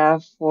data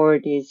for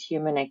these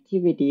human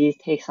activities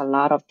takes a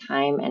lot of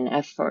time and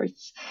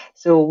efforts.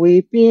 So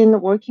we've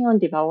been working on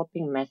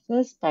developing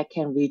methods that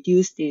can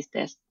reduce these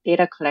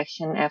data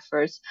collection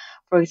efforts.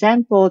 For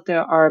example,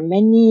 there are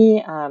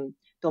many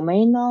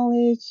domain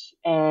knowledge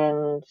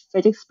and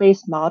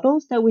physics-based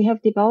models that we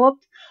have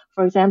developed.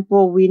 For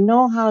example, we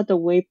know how the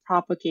wave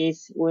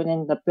propagates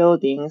within the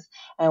buildings,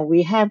 and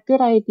we have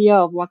good idea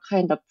of what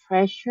kind of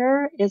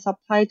pressure is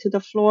applied to the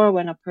floor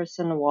when a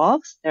person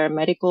walks. There are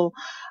medical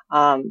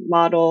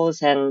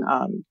models and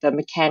the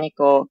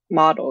mechanical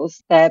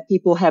models that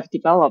people have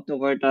developed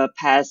over the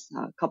past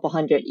couple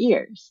hundred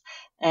years.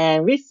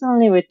 And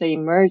recently, with the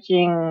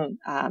emerging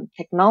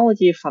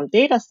technology from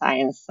data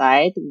science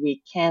side,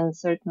 we can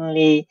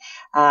certainly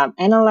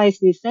analyze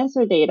these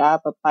sensor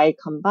data, but by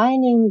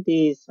combining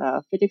these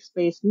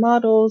physics-based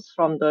models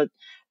from the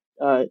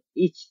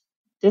each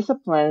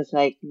disciplines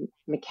like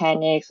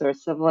mechanics or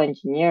civil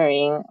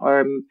engineering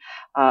or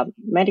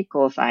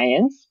medical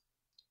science,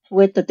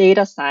 with the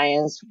data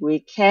science, we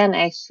can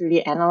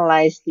actually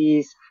analyze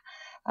these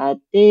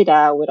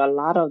data with a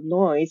lot of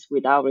noise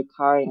without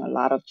requiring a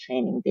lot of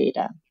training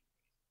data.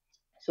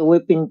 So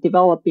we've been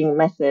developing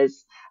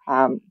methods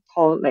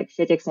called like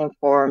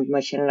physics-informed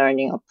machine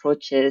learning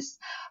approaches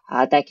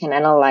that can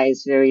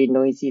analyze very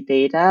noisy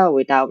data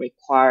without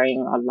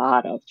requiring a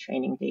lot of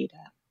training data.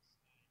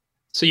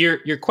 So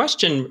your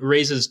question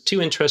raises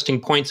two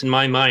interesting points in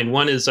my mind.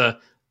 One is a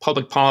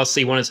public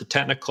policy, one is a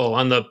technical.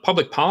 On the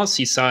public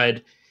policy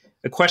side,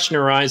 the question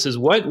arises,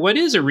 what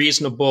is a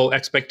reasonable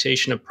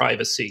expectation of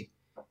privacy?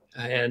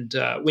 And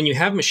when you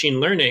have machine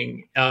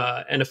learning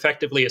and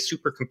effectively a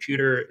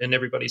supercomputer in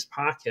everybody's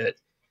pocket,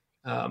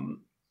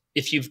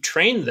 if you've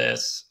trained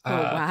this,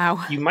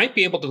 you might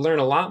be able to learn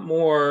a lot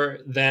more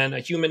than a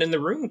human in the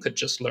room could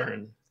just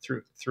learn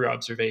through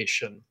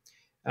observation.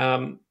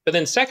 But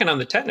then second, on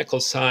the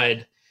technical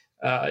side,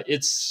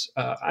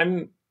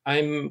 I'm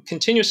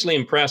continuously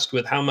impressed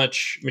with how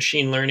much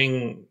machine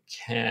learning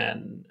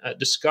can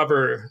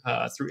discover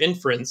through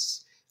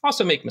inference,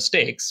 also make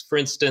mistakes. For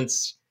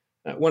instance,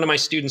 one of my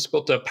students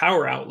built a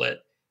power outlet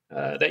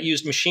that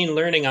used machine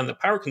learning on the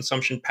power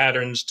consumption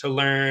patterns to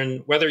learn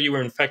whether you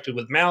were infected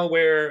with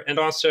malware and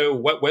also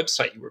what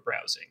website you were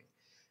browsing.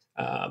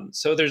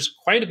 So there's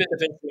quite a bit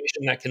of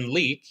information that can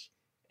leak,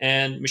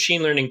 and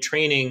machine learning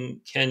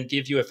training can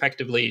give you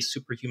effectively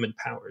superhuman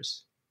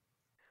powers.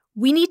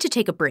 We need to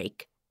take a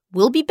break.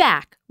 We'll be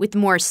back with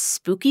more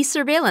spooky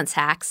surveillance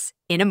hacks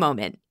in a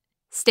moment.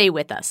 Stay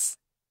with us.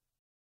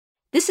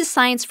 This is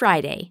Science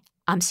Friday.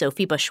 I'm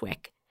Sophie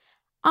Bushwick.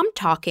 I'm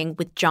talking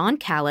with John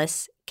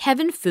Callis,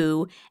 Kevin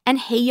Fu, and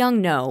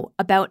Hae-Young Noh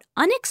about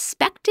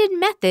unexpected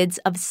methods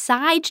of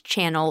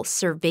side-channel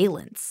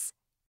surveillance.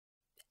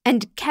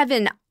 And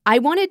Kevin, I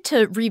wanted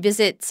to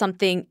revisit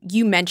something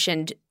you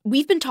mentioned.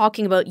 We've been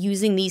talking about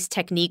using these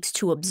techniques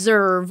to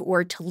observe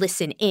or to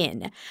listen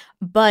in,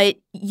 but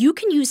you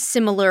can use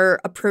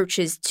similar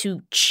approaches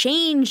to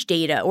change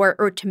data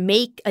or to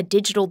make a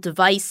digital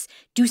device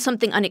do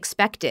something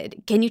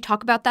unexpected. Can you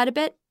talk about that a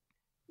bit?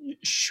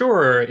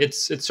 Sure.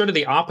 It's sort of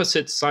the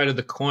opposite side of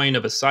the coin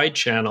of a side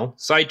channel.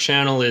 Side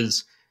channel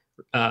is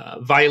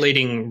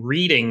violating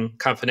reading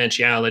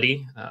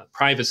confidentiality,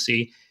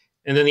 privacy.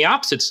 And then the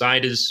opposite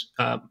side is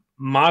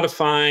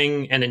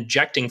modifying and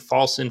injecting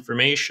false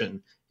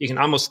information. You can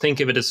almost think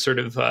of it as sort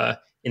of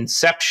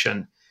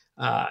inception.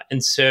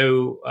 And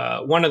so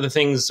one of the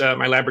things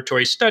my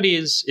laboratory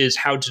studies is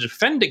how to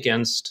defend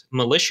against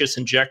malicious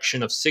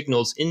injection of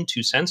signals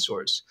into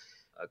sensors.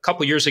 A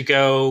couple years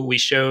ago, we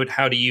showed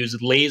how to use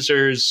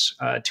lasers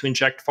to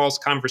inject false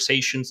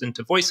conversations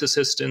into voice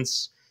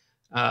assistants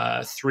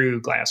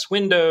through glass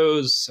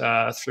windows,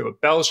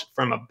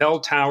 from a bell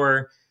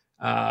tower,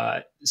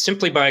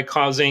 simply by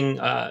causing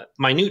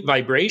minute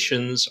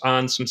vibrations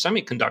on some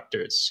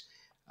semiconductors.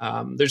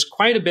 There's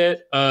quite a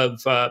bit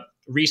of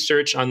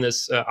research on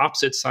this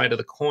opposite side of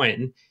the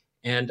coin.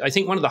 And I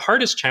think one of the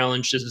hardest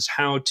challenges is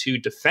how to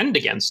defend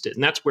against it.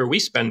 And that's where we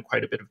spend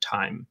quite a bit of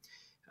time.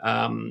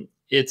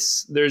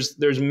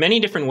 There's many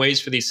different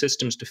ways for these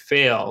systems to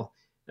fail.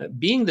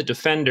 Being the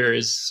defender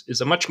is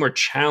a much more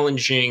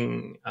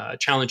challenging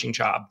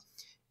job.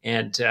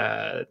 And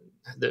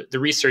the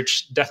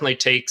research definitely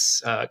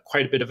takes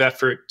quite a bit of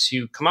effort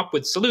to come up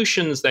with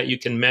solutions that you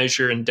can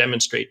measure and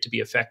demonstrate to be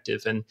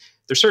effective. And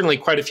there's certainly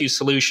quite a few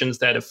solutions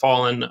that have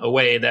fallen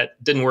away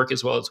that didn't work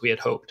as well as we had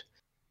hoped.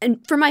 And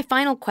for my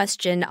final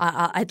question,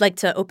 I'd like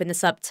to open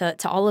this up to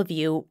all of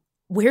you.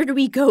 Where do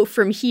we go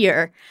from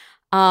here?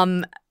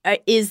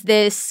 Is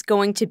this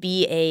going to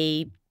be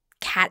a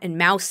cat and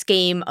mouse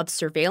game of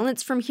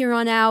surveillance from here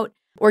on out?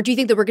 Or do you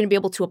think that we're going to be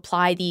able to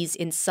apply these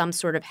in some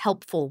sort of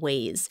helpful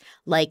ways,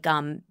 like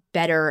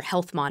better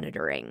health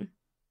monitoring?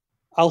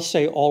 I'll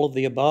say all of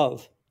the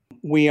above.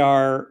 We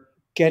are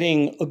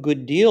getting a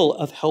good deal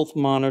of health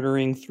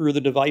monitoring through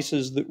the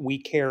devices that we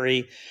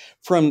carry,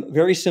 from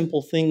very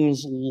simple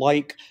things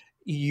like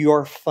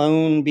your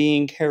phone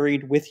being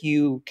carried with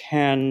you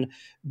can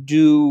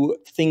do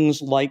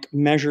things like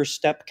measure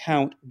step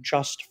count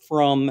just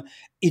from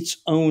its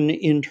own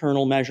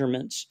internal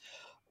measurements.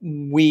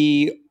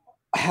 We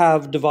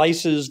have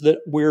devices that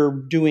we're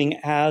doing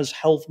as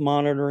health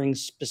monitoring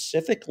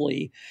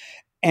specifically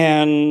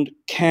and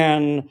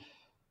can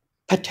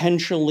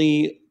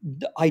potentially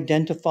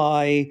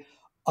identify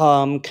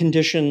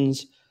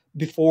conditions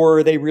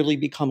before they really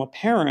become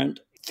apparent.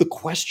 The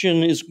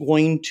question is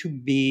going to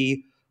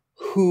be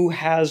who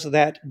has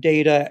that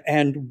data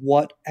and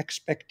what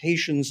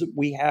expectations that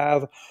we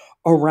have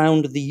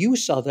around the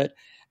use of it.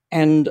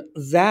 And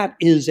that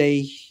is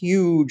a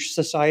huge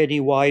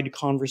society-wide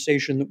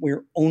conversation that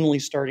we're only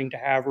starting to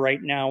have right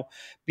now,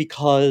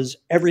 because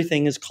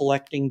everything is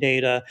collecting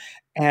data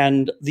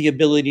and the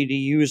ability to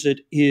use it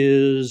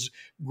is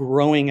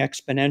growing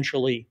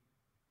exponentially.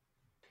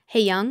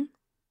 Hae-Young?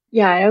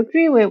 Yeah, I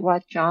agree with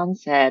what John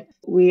said.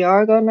 We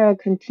are going to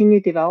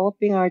continue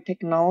developing our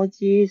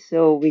technology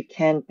so we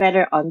can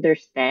better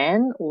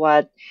understand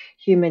what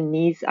human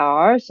needs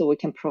are so we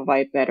can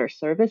provide better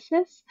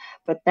services.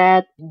 But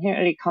that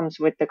inherently comes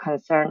with the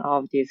concern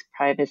of these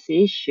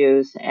privacy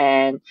issues,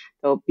 and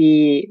there'll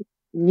be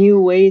new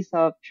ways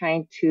of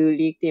trying to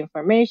leak the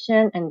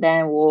information, and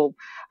then we'll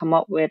come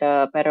up with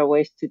better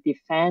ways to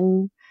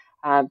defend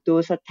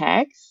those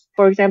attacks.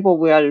 For example,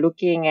 we are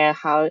looking at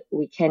how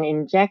we can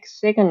inject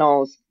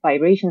signals,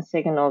 vibration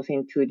signals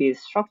into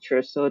these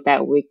structures so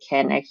that we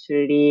can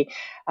actually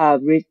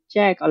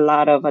reject a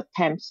lot of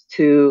attempts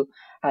to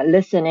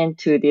listen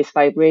into these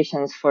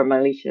vibrations for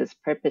malicious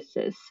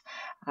purposes.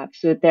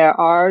 So there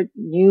are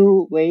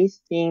new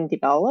ways being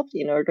developed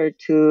in order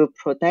to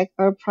protect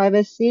our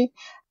privacy.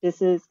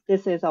 This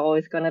is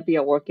always going to be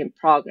a work in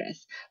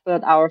progress.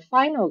 But our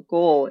final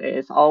goal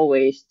is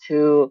always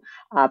to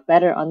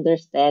better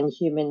understand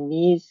human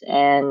needs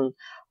and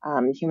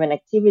human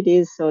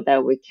activities so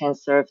that we can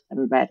serve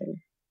them better.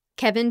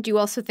 Kevin, do you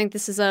also think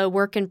this is a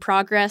work in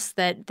progress,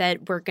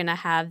 that we're going to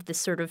have this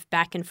sort of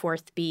back and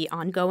forth be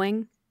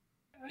ongoing?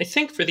 I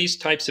think for these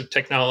types of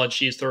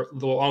technologies, there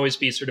will always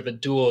be sort of a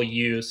dual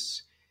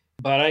use.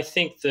 But I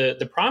think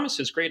the promise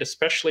is great,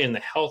 especially in the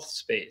health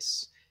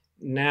space.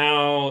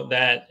 Now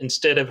that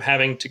instead of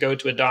having to go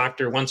to a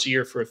doctor once a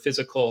year for a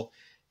physical,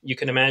 you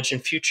can imagine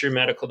future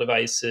medical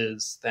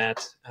devices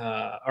that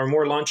are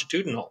more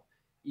longitudinal,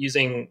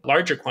 using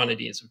larger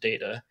quantities of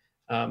data.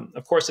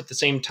 Of course, at the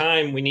same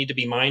time, we need to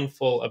be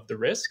mindful of the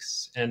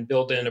risks and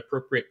build in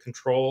appropriate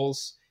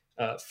controls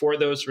for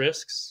those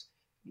risks.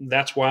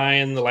 That's why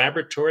in the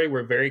laboratory,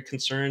 we're very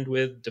concerned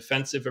with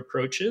defensive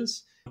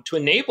approaches to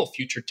enable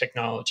future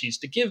technologies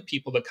to give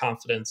people the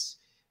confidence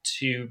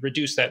to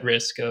reduce that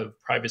risk of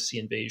privacy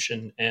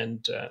invasion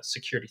and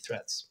security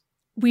threats.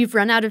 We've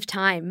run out of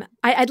time.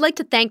 I'd like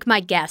to thank my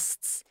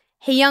guests.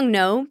 Hae-Young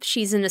Noh,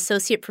 she's an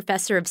associate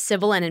professor of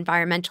civil and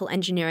environmental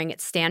engineering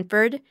at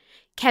Stanford.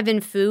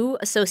 Kevin Fu,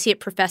 associate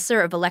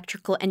professor of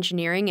electrical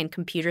engineering and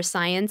computer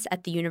science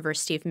at the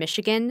University of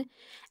Michigan.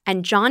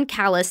 And John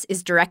Callis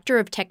is director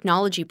of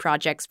technology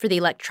projects for the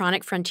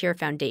Electronic Frontier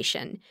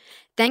Foundation.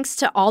 Thanks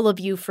to all of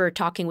you for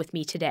talking with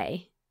me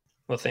today.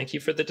 Well, thank you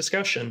for the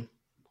discussion.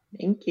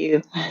 Thank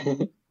you.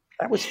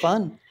 That was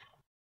fun.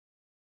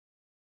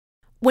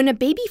 When a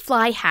baby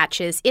fly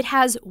hatches, it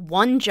has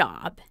one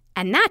job,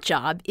 and that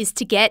job is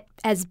to get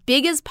as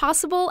big as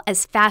possible,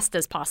 as fast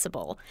as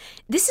possible.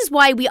 This is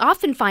why we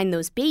often find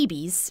those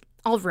babies,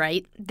 all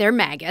right, they're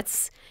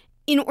maggots,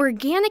 in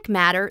organic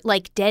matter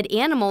like dead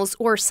animals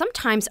or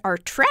sometimes our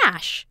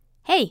trash.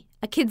 Hey,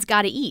 a kid's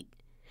gotta eat.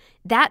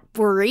 That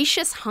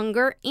voracious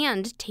hunger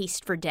and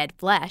taste for dead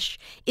flesh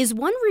is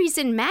one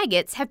reason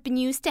maggots have been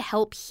used to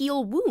help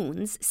heal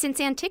wounds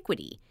since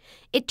antiquity.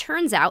 It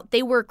turns out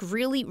they work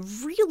really,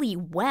 really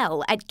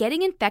well at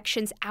getting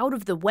infections out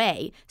of the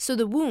way so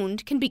the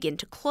wound can begin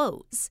to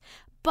close.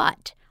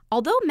 But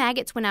although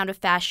maggots went out of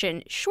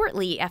fashion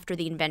shortly after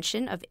the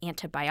invention of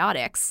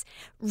antibiotics,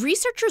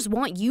 researchers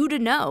want you to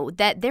know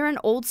that they're an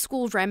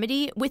old-school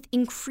remedy with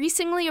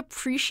increasingly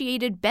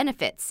appreciated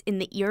benefits in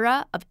the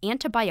era of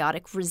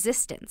antibiotic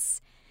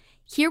resistance.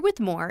 Here with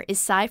more is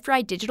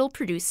Sci-Fi digital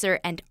producer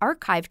and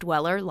archive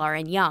dweller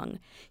Lauren Young.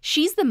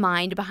 She's the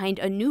mind behind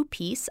a new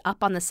piece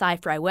up on the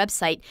Sci-Fi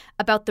website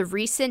about the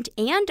recent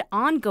and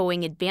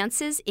ongoing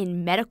advances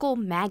in medical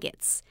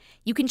maggots.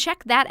 You can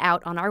check that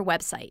out on our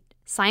website,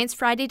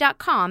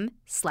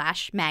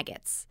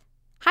 sciencefriday.com/maggots.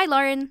 Hi,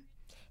 Lauren.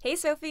 Hey,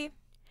 Sophie.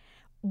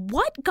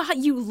 What got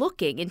you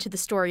looking into the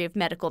story of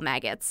medical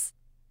maggots?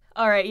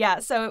 All right, yeah,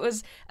 so it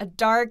was a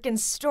dark and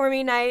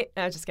stormy night.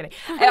 No, just kidding.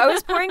 I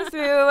was pouring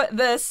through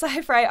the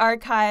Sci-Fi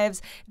archives,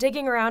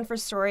 digging around for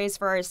stories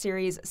for our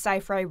series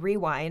Sci-Fi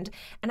Rewind,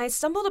 and I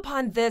stumbled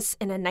upon this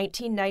in a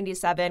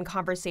 1997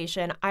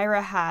 conversation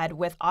Ira had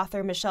with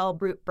author Michelle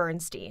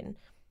Bernstein.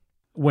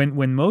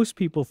 When most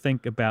people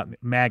think about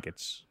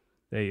maggots,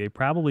 they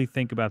probably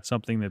think about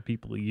something that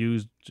people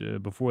used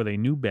before they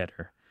knew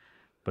better.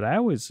 But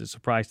I was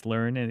surprised to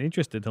learn and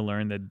interested to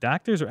learn that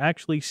doctors are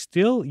actually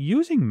still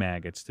using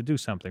maggots to do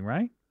something,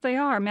 right? They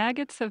are.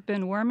 Maggots have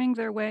been worming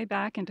their way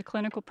back into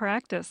clinical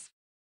practice.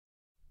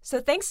 So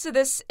thanks to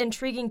this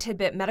intriguing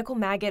tidbit, medical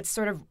maggots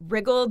sort of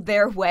wriggled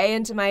their way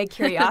into my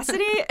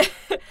curiosity.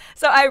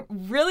 So I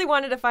really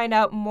wanted to find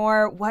out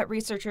more what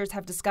researchers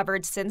have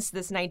discovered since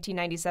this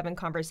 1997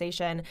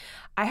 conversation.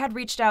 I had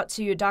reached out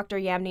to Dr.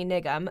 Yamini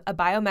Nigam, a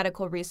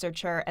biomedical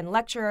researcher and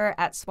lecturer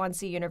at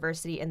Swansea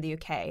University in the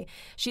UK.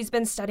 She's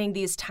been studying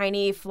these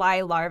tiny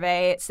fly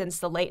larvae since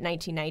the late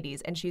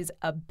 1990s, and she's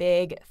a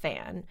big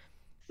fan.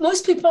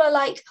 Most people are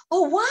like,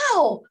 oh,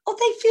 wow, oh,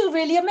 they feel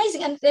really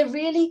amazing. And they're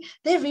really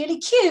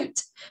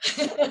cute,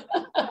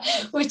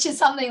 which is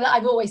something that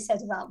I've always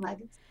said about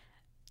maggots.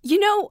 You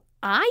know,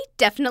 I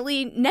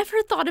definitely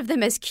never thought of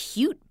them as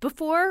cute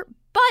before.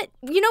 But,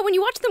 you know, when you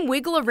watch them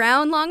wiggle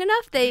around long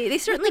enough, they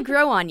certainly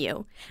grow on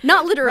you.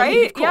 Not literally,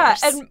 right? Of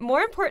course. Yeah, and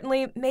more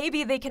importantly,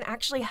 maybe they can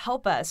actually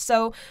help us.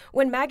 So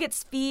when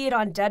maggots feed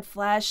on dead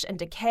flesh and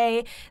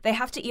decay, they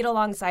have to eat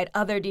alongside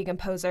other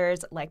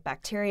decomposers like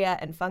bacteria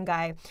and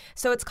fungi.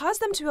 So it's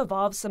caused them to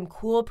evolve some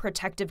cool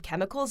protective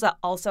chemicals that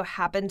also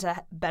happen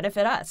to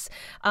benefit us.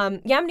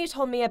 Yamini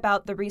told me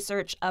about the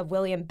research of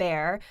William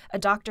Baer, a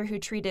doctor who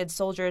treated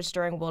soldiers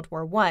during World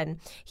War I.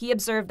 He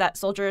observed that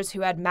soldiers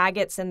who had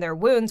maggots in their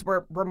wounds were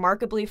were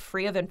remarkably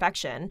free of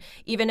infection,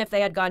 even if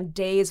they had gone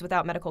days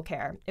without medical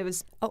care. It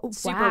was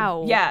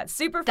super,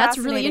 super That's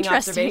fascinating really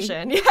interesting.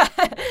 observation. Yeah.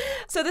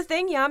 So the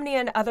thing Yamini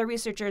and other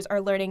researchers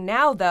are learning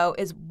now, though,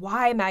 is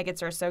why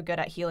maggots are so good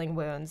at healing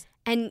wounds.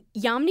 And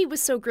Yamini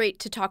was so great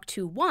to talk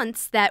to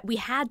once that we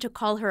had to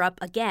call her up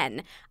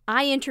again.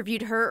 I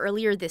interviewed her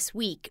earlier this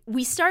week.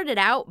 We started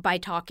out by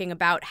talking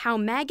about how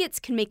maggots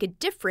can make a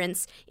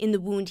difference in the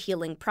wound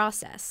healing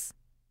process.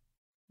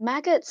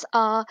 Maggots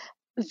are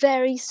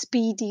very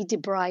speedy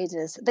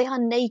debriders. They are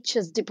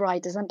nature's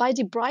debriders. And by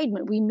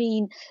debridement, we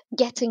mean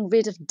getting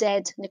rid of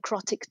dead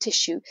necrotic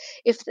tissue.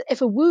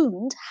 If a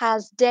wound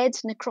has dead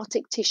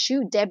necrotic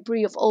tissue,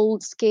 debris of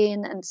old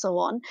skin and so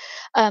on,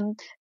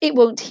 it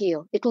won't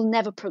heal. It will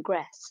never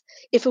progress.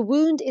 If a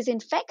wound is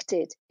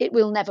infected, it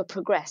will never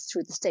progress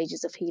through the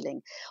stages of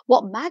healing.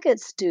 What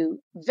maggots do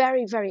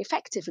very, very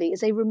effectively is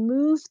they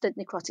remove the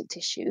necrotic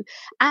tissue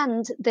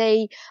and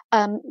they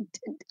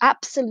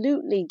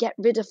absolutely get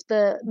rid of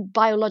the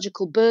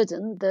biological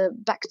burden, the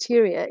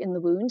bacteria in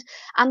the wound,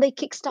 and they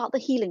kickstart the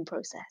healing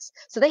process.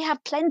 So they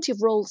have plenty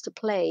of roles to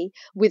play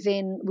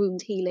within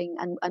wound healing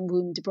and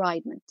wound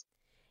debridement.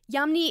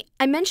 Yamini,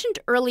 I mentioned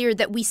earlier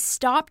that we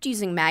stopped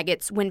using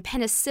maggots when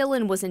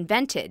penicillin was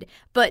invented,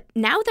 but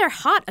now they're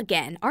hot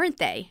again, aren't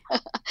they?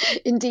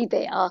 Indeed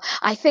they are.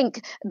 I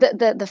think that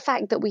the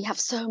fact that we have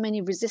so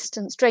many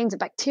resistant strains of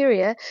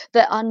bacteria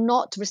that are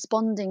not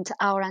responding to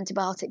our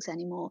antibiotics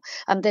anymore.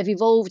 They've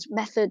evolved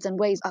methods and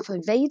ways of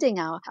evading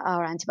our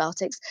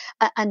antibiotics.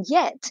 And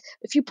yet,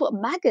 if you put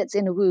maggots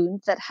in a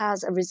wound that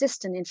has a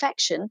resistant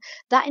infection,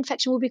 that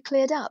infection will be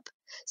cleared up.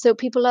 So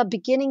people are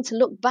beginning to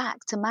look back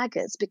to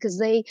maggots because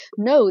they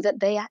know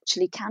that they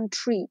actually can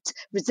treat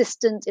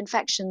resistant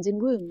infections in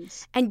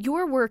wounds. And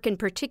your work in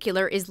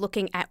particular is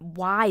looking at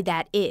why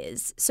that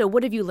is. So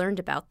what have you learned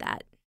about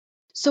that?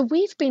 So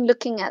we've been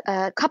looking at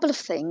a couple of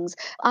things.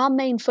 Our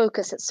main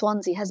focus at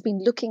Swansea has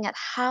been looking at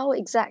how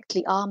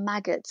exactly are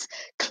maggots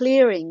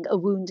clearing a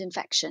wound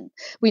infection.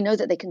 We know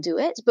that they can do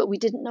it, but we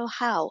didn't know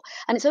how.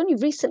 And it's only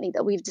recently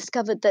that we've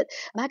discovered that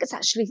maggots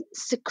actually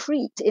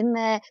secrete in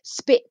their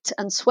spit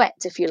and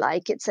sweat, if you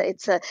like. It's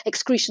a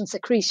excretion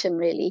secretion,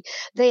 really.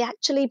 They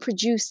actually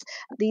produce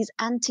these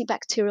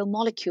antibacterial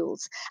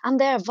molecules, and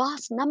there are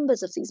vast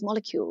numbers of these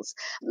molecules.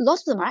 A lot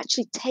of them are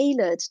actually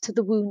tailored to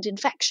the wound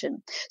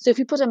infection. So if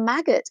you put a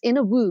maggot in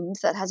a wound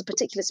that has a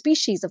particular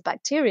species of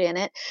bacteria in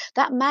it,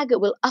 that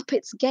maggot will up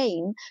its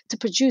game to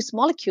produce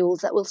molecules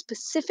that will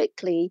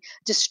specifically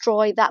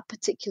destroy that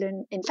particular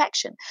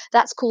infection.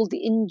 That's called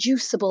the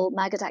inducible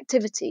maggot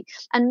activity.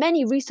 And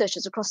many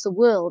researchers across the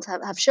world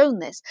have shown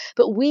this.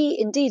 But we,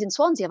 indeed, in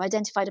Swansea, have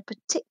identified a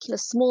particular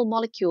small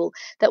molecule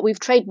that we've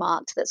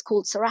trademarked that's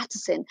called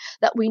ceratocin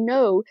that we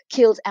know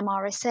kills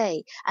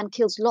MRSA and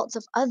kills lots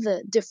of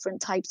other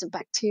different types of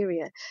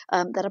bacteria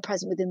that are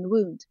present within the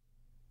wound.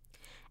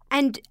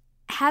 And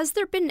has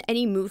there been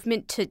any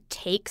movement to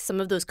take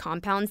some of those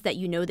compounds that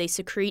you know they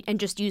secrete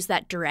and just use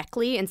that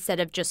directly instead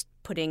of just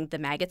putting the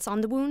maggots on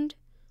the wound?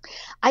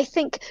 I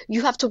think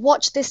you have to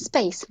watch this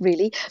space,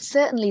 really.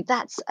 Certainly,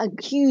 that's a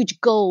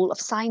huge goal of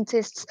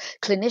scientists,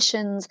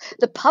 clinicians.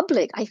 The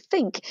public, I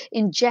think,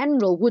 in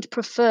general, would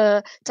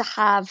prefer to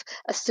have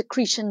a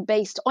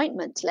secretion-based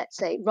ointment, let's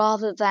say,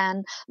 rather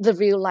than the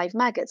real-life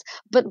maggots.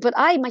 But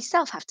I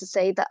myself have to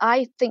say that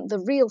I think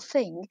the real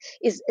thing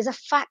is a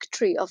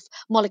factory of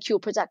molecule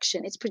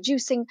production. It's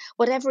producing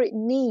whatever it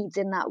needs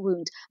in that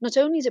wound. Not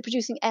only is it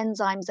producing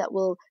enzymes that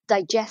will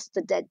digest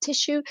the dead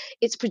tissue,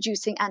 it's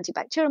producing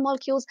antibacterial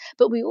molecules,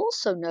 but we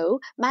also know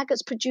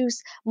maggots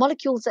produce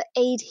molecules that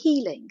aid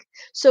healing.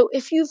 So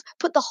if you've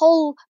put the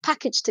whole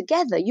package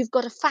together, you've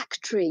got a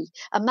factory,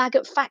 a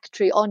maggot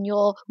factory on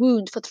your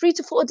wound for 3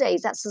 to 4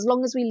 days. That's as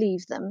long as we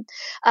leave them.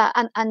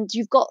 And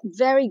you've got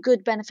very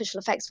good beneficial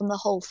effects from the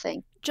whole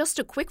thing. Just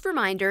a quick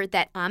reminder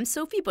that I'm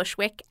Sophie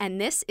Bushwick, and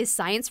this is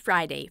Science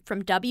Friday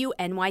from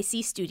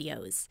WNYC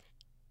Studios.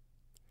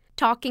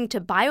 Talking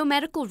to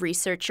biomedical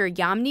researcher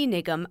Yamini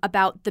Nigam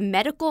about the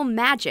medical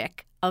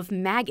magic of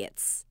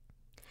maggots.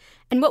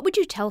 And what would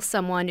you tell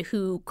someone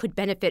who could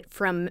benefit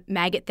from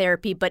maggot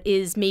therapy but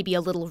is maybe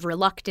a little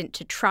reluctant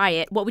to try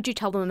it? What would you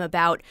tell them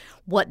about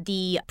what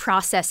the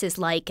process is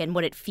like and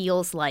what it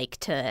feels like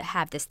to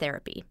have this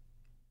therapy?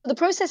 The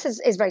process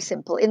is very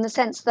simple in the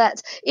sense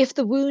that if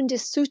the wound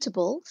is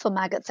suitable for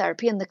maggot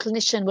therapy, and the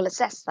clinician will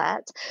assess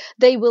that,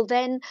 they will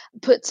then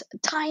put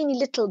tiny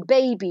little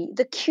baby,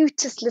 the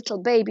cutest little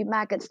baby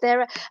maggots,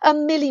 they're a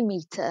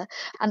millimeter,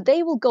 and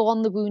they will go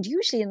on the wound,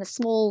 usually in the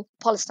small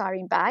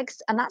polystyrene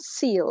bags, and that's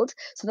sealed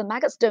so the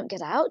maggots don't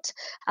get out.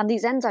 And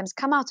these enzymes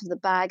come out of the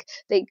bag,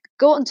 they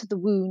go onto the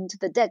wound,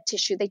 the dead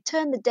tissue, they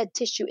turn the dead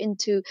tissue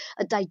into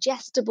a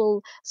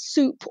digestible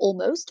soup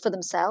almost for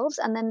themselves,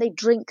 and then they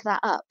drink that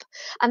up.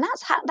 And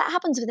that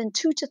happens within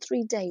 2 to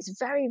 3 days,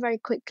 very, very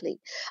quickly.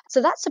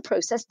 So that's the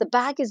process. The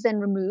bag is then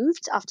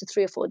removed after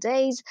 3 or 4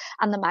 days,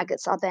 and the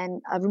maggots are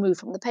then removed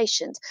from the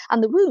patient.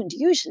 And the wound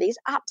usually is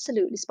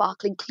absolutely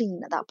sparkling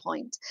clean at that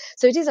point.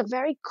 So it is a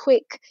very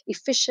quick,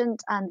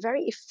 efficient, and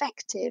very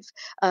effective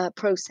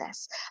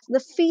process. The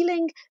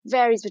feeling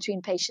varies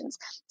between patients.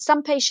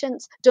 Some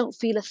patients don't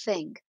feel a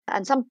thing,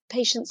 and some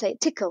patients say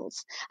it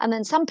tickles, and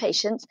then some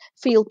patients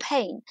feel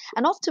pain.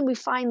 And often we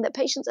find that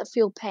patients that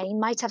feel pain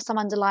might have some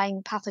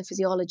underlying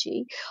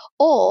pathophysiology,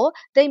 or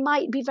they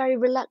might be very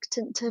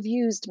reluctant to have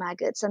used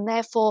maggots, and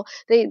therefore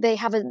they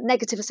have a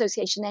negative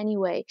association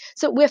anyway.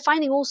 So we're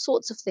finding all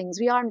sorts of things.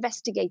 We are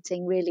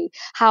investigating really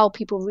how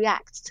people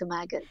react to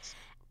maggots.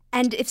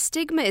 And if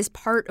stigma is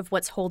part of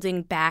what's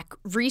holding back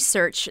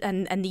research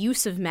and the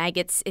use of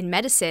maggots in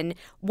medicine,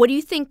 what do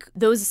you think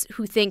those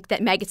who think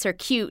that maggots are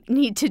cute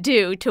need to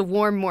do to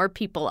warm more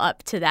people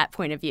up to that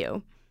point of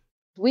view?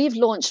 We've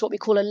launched what we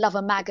call a Love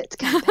a Maggot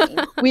campaign.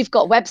 We've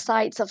got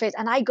websites of it,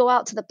 and I go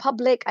out to the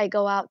public. I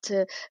go out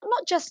to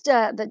not just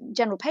the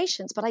general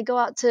patients, but I go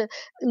out to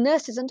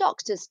nurses and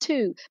doctors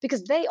too,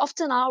 because they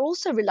often are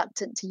also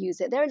reluctant to use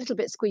it. They're a little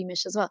bit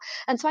squeamish as well.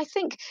 And so I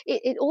think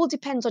it all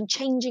depends on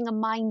changing a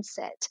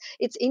mindset.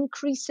 It's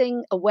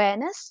increasing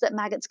awareness that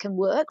maggots can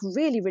work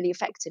really, really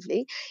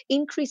effectively,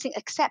 increasing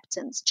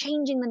acceptance,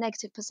 changing the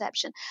negative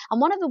perception. And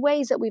one of the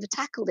ways that we've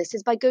tackled this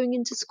is by going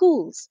into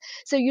schools.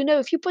 So,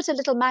 if you put a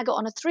little maggot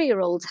on a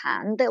 3-year-old's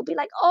hand, they'll be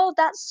like, oh,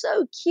 that's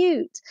so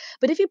cute.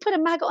 But if you put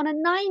a maggot on a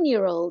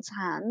 9-year-old's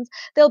hand,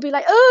 they'll be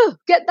like, oh,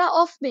 get that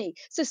off me.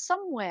 So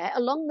somewhere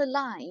along the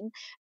line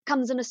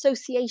comes an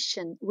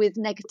association with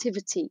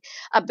negativity,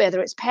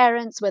 whether it's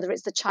parents, whether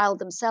it's the child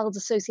themselves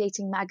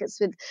associating maggots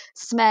with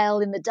smell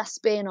in the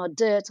dustbin or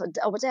dirt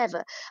or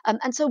whatever.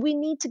 And so we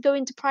need to go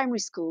into primary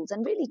schools,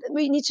 and really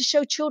we need to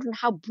show children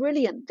how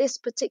brilliant this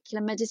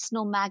particular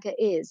medicinal maggot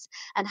is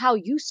and how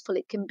useful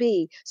it can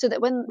be, so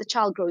that when the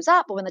child grows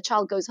up or when the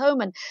child goes home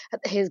and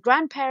his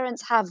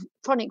grandparents have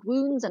chronic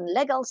wounds and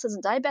leg ulcers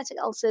and diabetic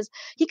ulcers,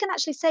 he can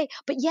actually say,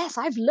 but yes,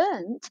 I've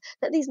learned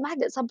that these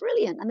maggots are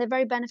brilliant and they're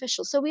very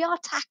beneficial. So we are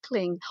tackling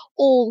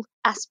all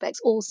aspects,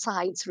 all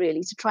sides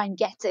really, to try and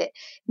get it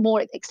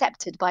more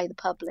accepted by the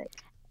public.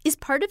 Is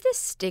part of this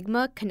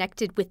stigma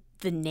connected with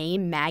the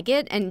name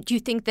maggot? And do you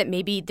think that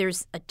maybe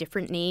there's a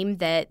different name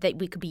that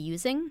we could be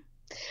using?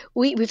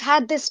 We've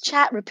had this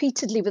chat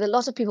repeatedly with a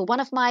lot of people. One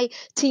of my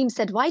team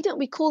said, why don't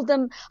we call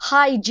them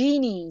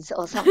hygienies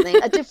or something,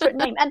 a different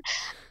name?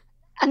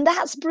 And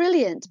that's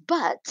brilliant.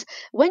 But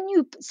when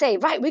you say,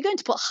 right, we're going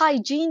to put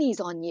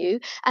hygienies on you,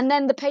 and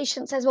then the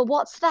patient says, well,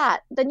 what's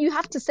that? Then you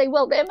have to say,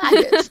 well, they're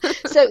maggots.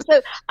 so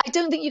I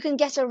don't think you can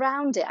get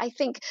around it. I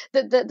think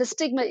that the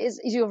stigma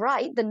is, you're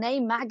right, the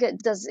name maggot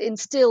does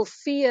instill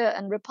fear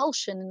and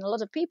repulsion in a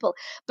lot of people.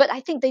 But I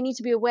think they need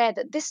to be aware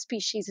that this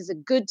species is a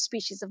good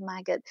species of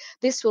maggot.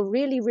 This will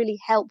really, really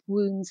help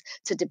wounds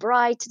to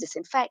debride, to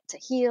disinfect, to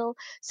heal.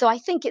 So I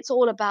think it's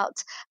all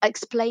about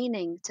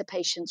explaining to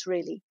patients,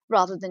 really,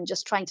 rather than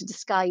just trying to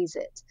disguise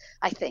it,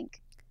 I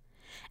think.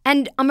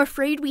 And I'm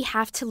afraid we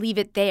have to leave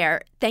it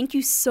there. Thank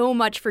you so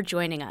much for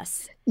joining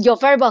us. You're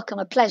very welcome.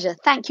 A pleasure.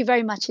 Thank you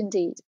very much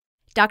indeed.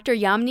 Dr.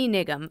 Yamini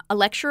Nigam, a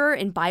lecturer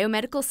in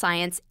biomedical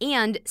science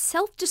and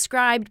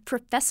self-described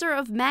professor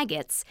of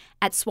maggots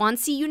at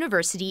Swansea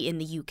University in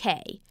the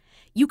UK.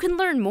 You can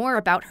learn more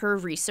about her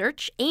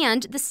research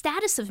and the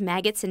status of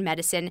maggots in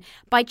medicine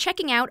by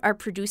checking out our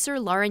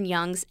producer Lauren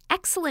Young's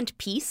excellent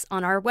piece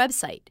on our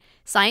website,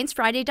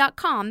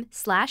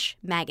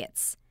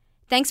 sciencefriday.com/maggots.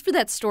 Thanks for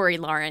that story,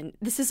 Lauren.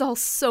 This is all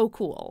so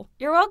cool.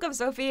 You're welcome,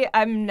 Sophie.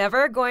 I'm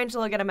never going to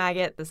look at a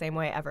maggot the same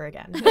way ever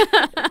again.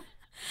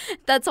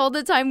 That's all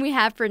the time we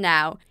have for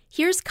now.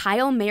 Here's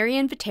Kyle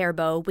Marian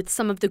Viterbo with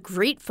some of the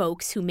great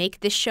folks who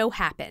make this show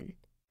happen.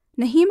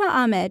 Nahima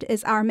Ahmed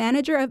is our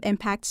Manager of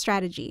Impact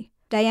Strategy.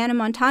 Diana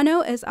Montano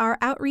is our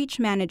Outreach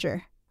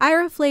Manager.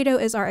 Ira Flato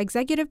is our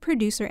Executive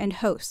Producer and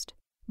Host.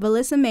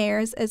 Valissa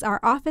Mayers is our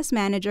Office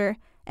Manager,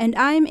 and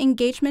I'm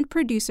Engagement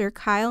Producer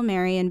Kyle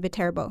Marian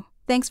Viterbo.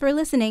 Thanks for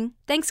listening.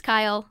 Thanks,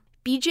 Kyle.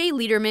 BJ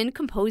Liederman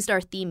composed our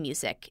theme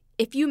music.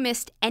 If you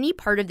missed any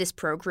part of this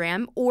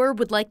program or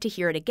would like to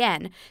hear it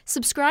again,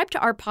 subscribe to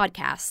our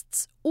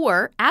podcasts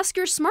or ask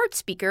your smart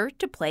speaker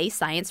to play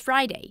Science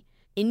Friday.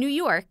 In New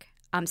York,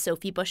 I'm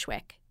Sophie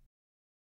Bushwick.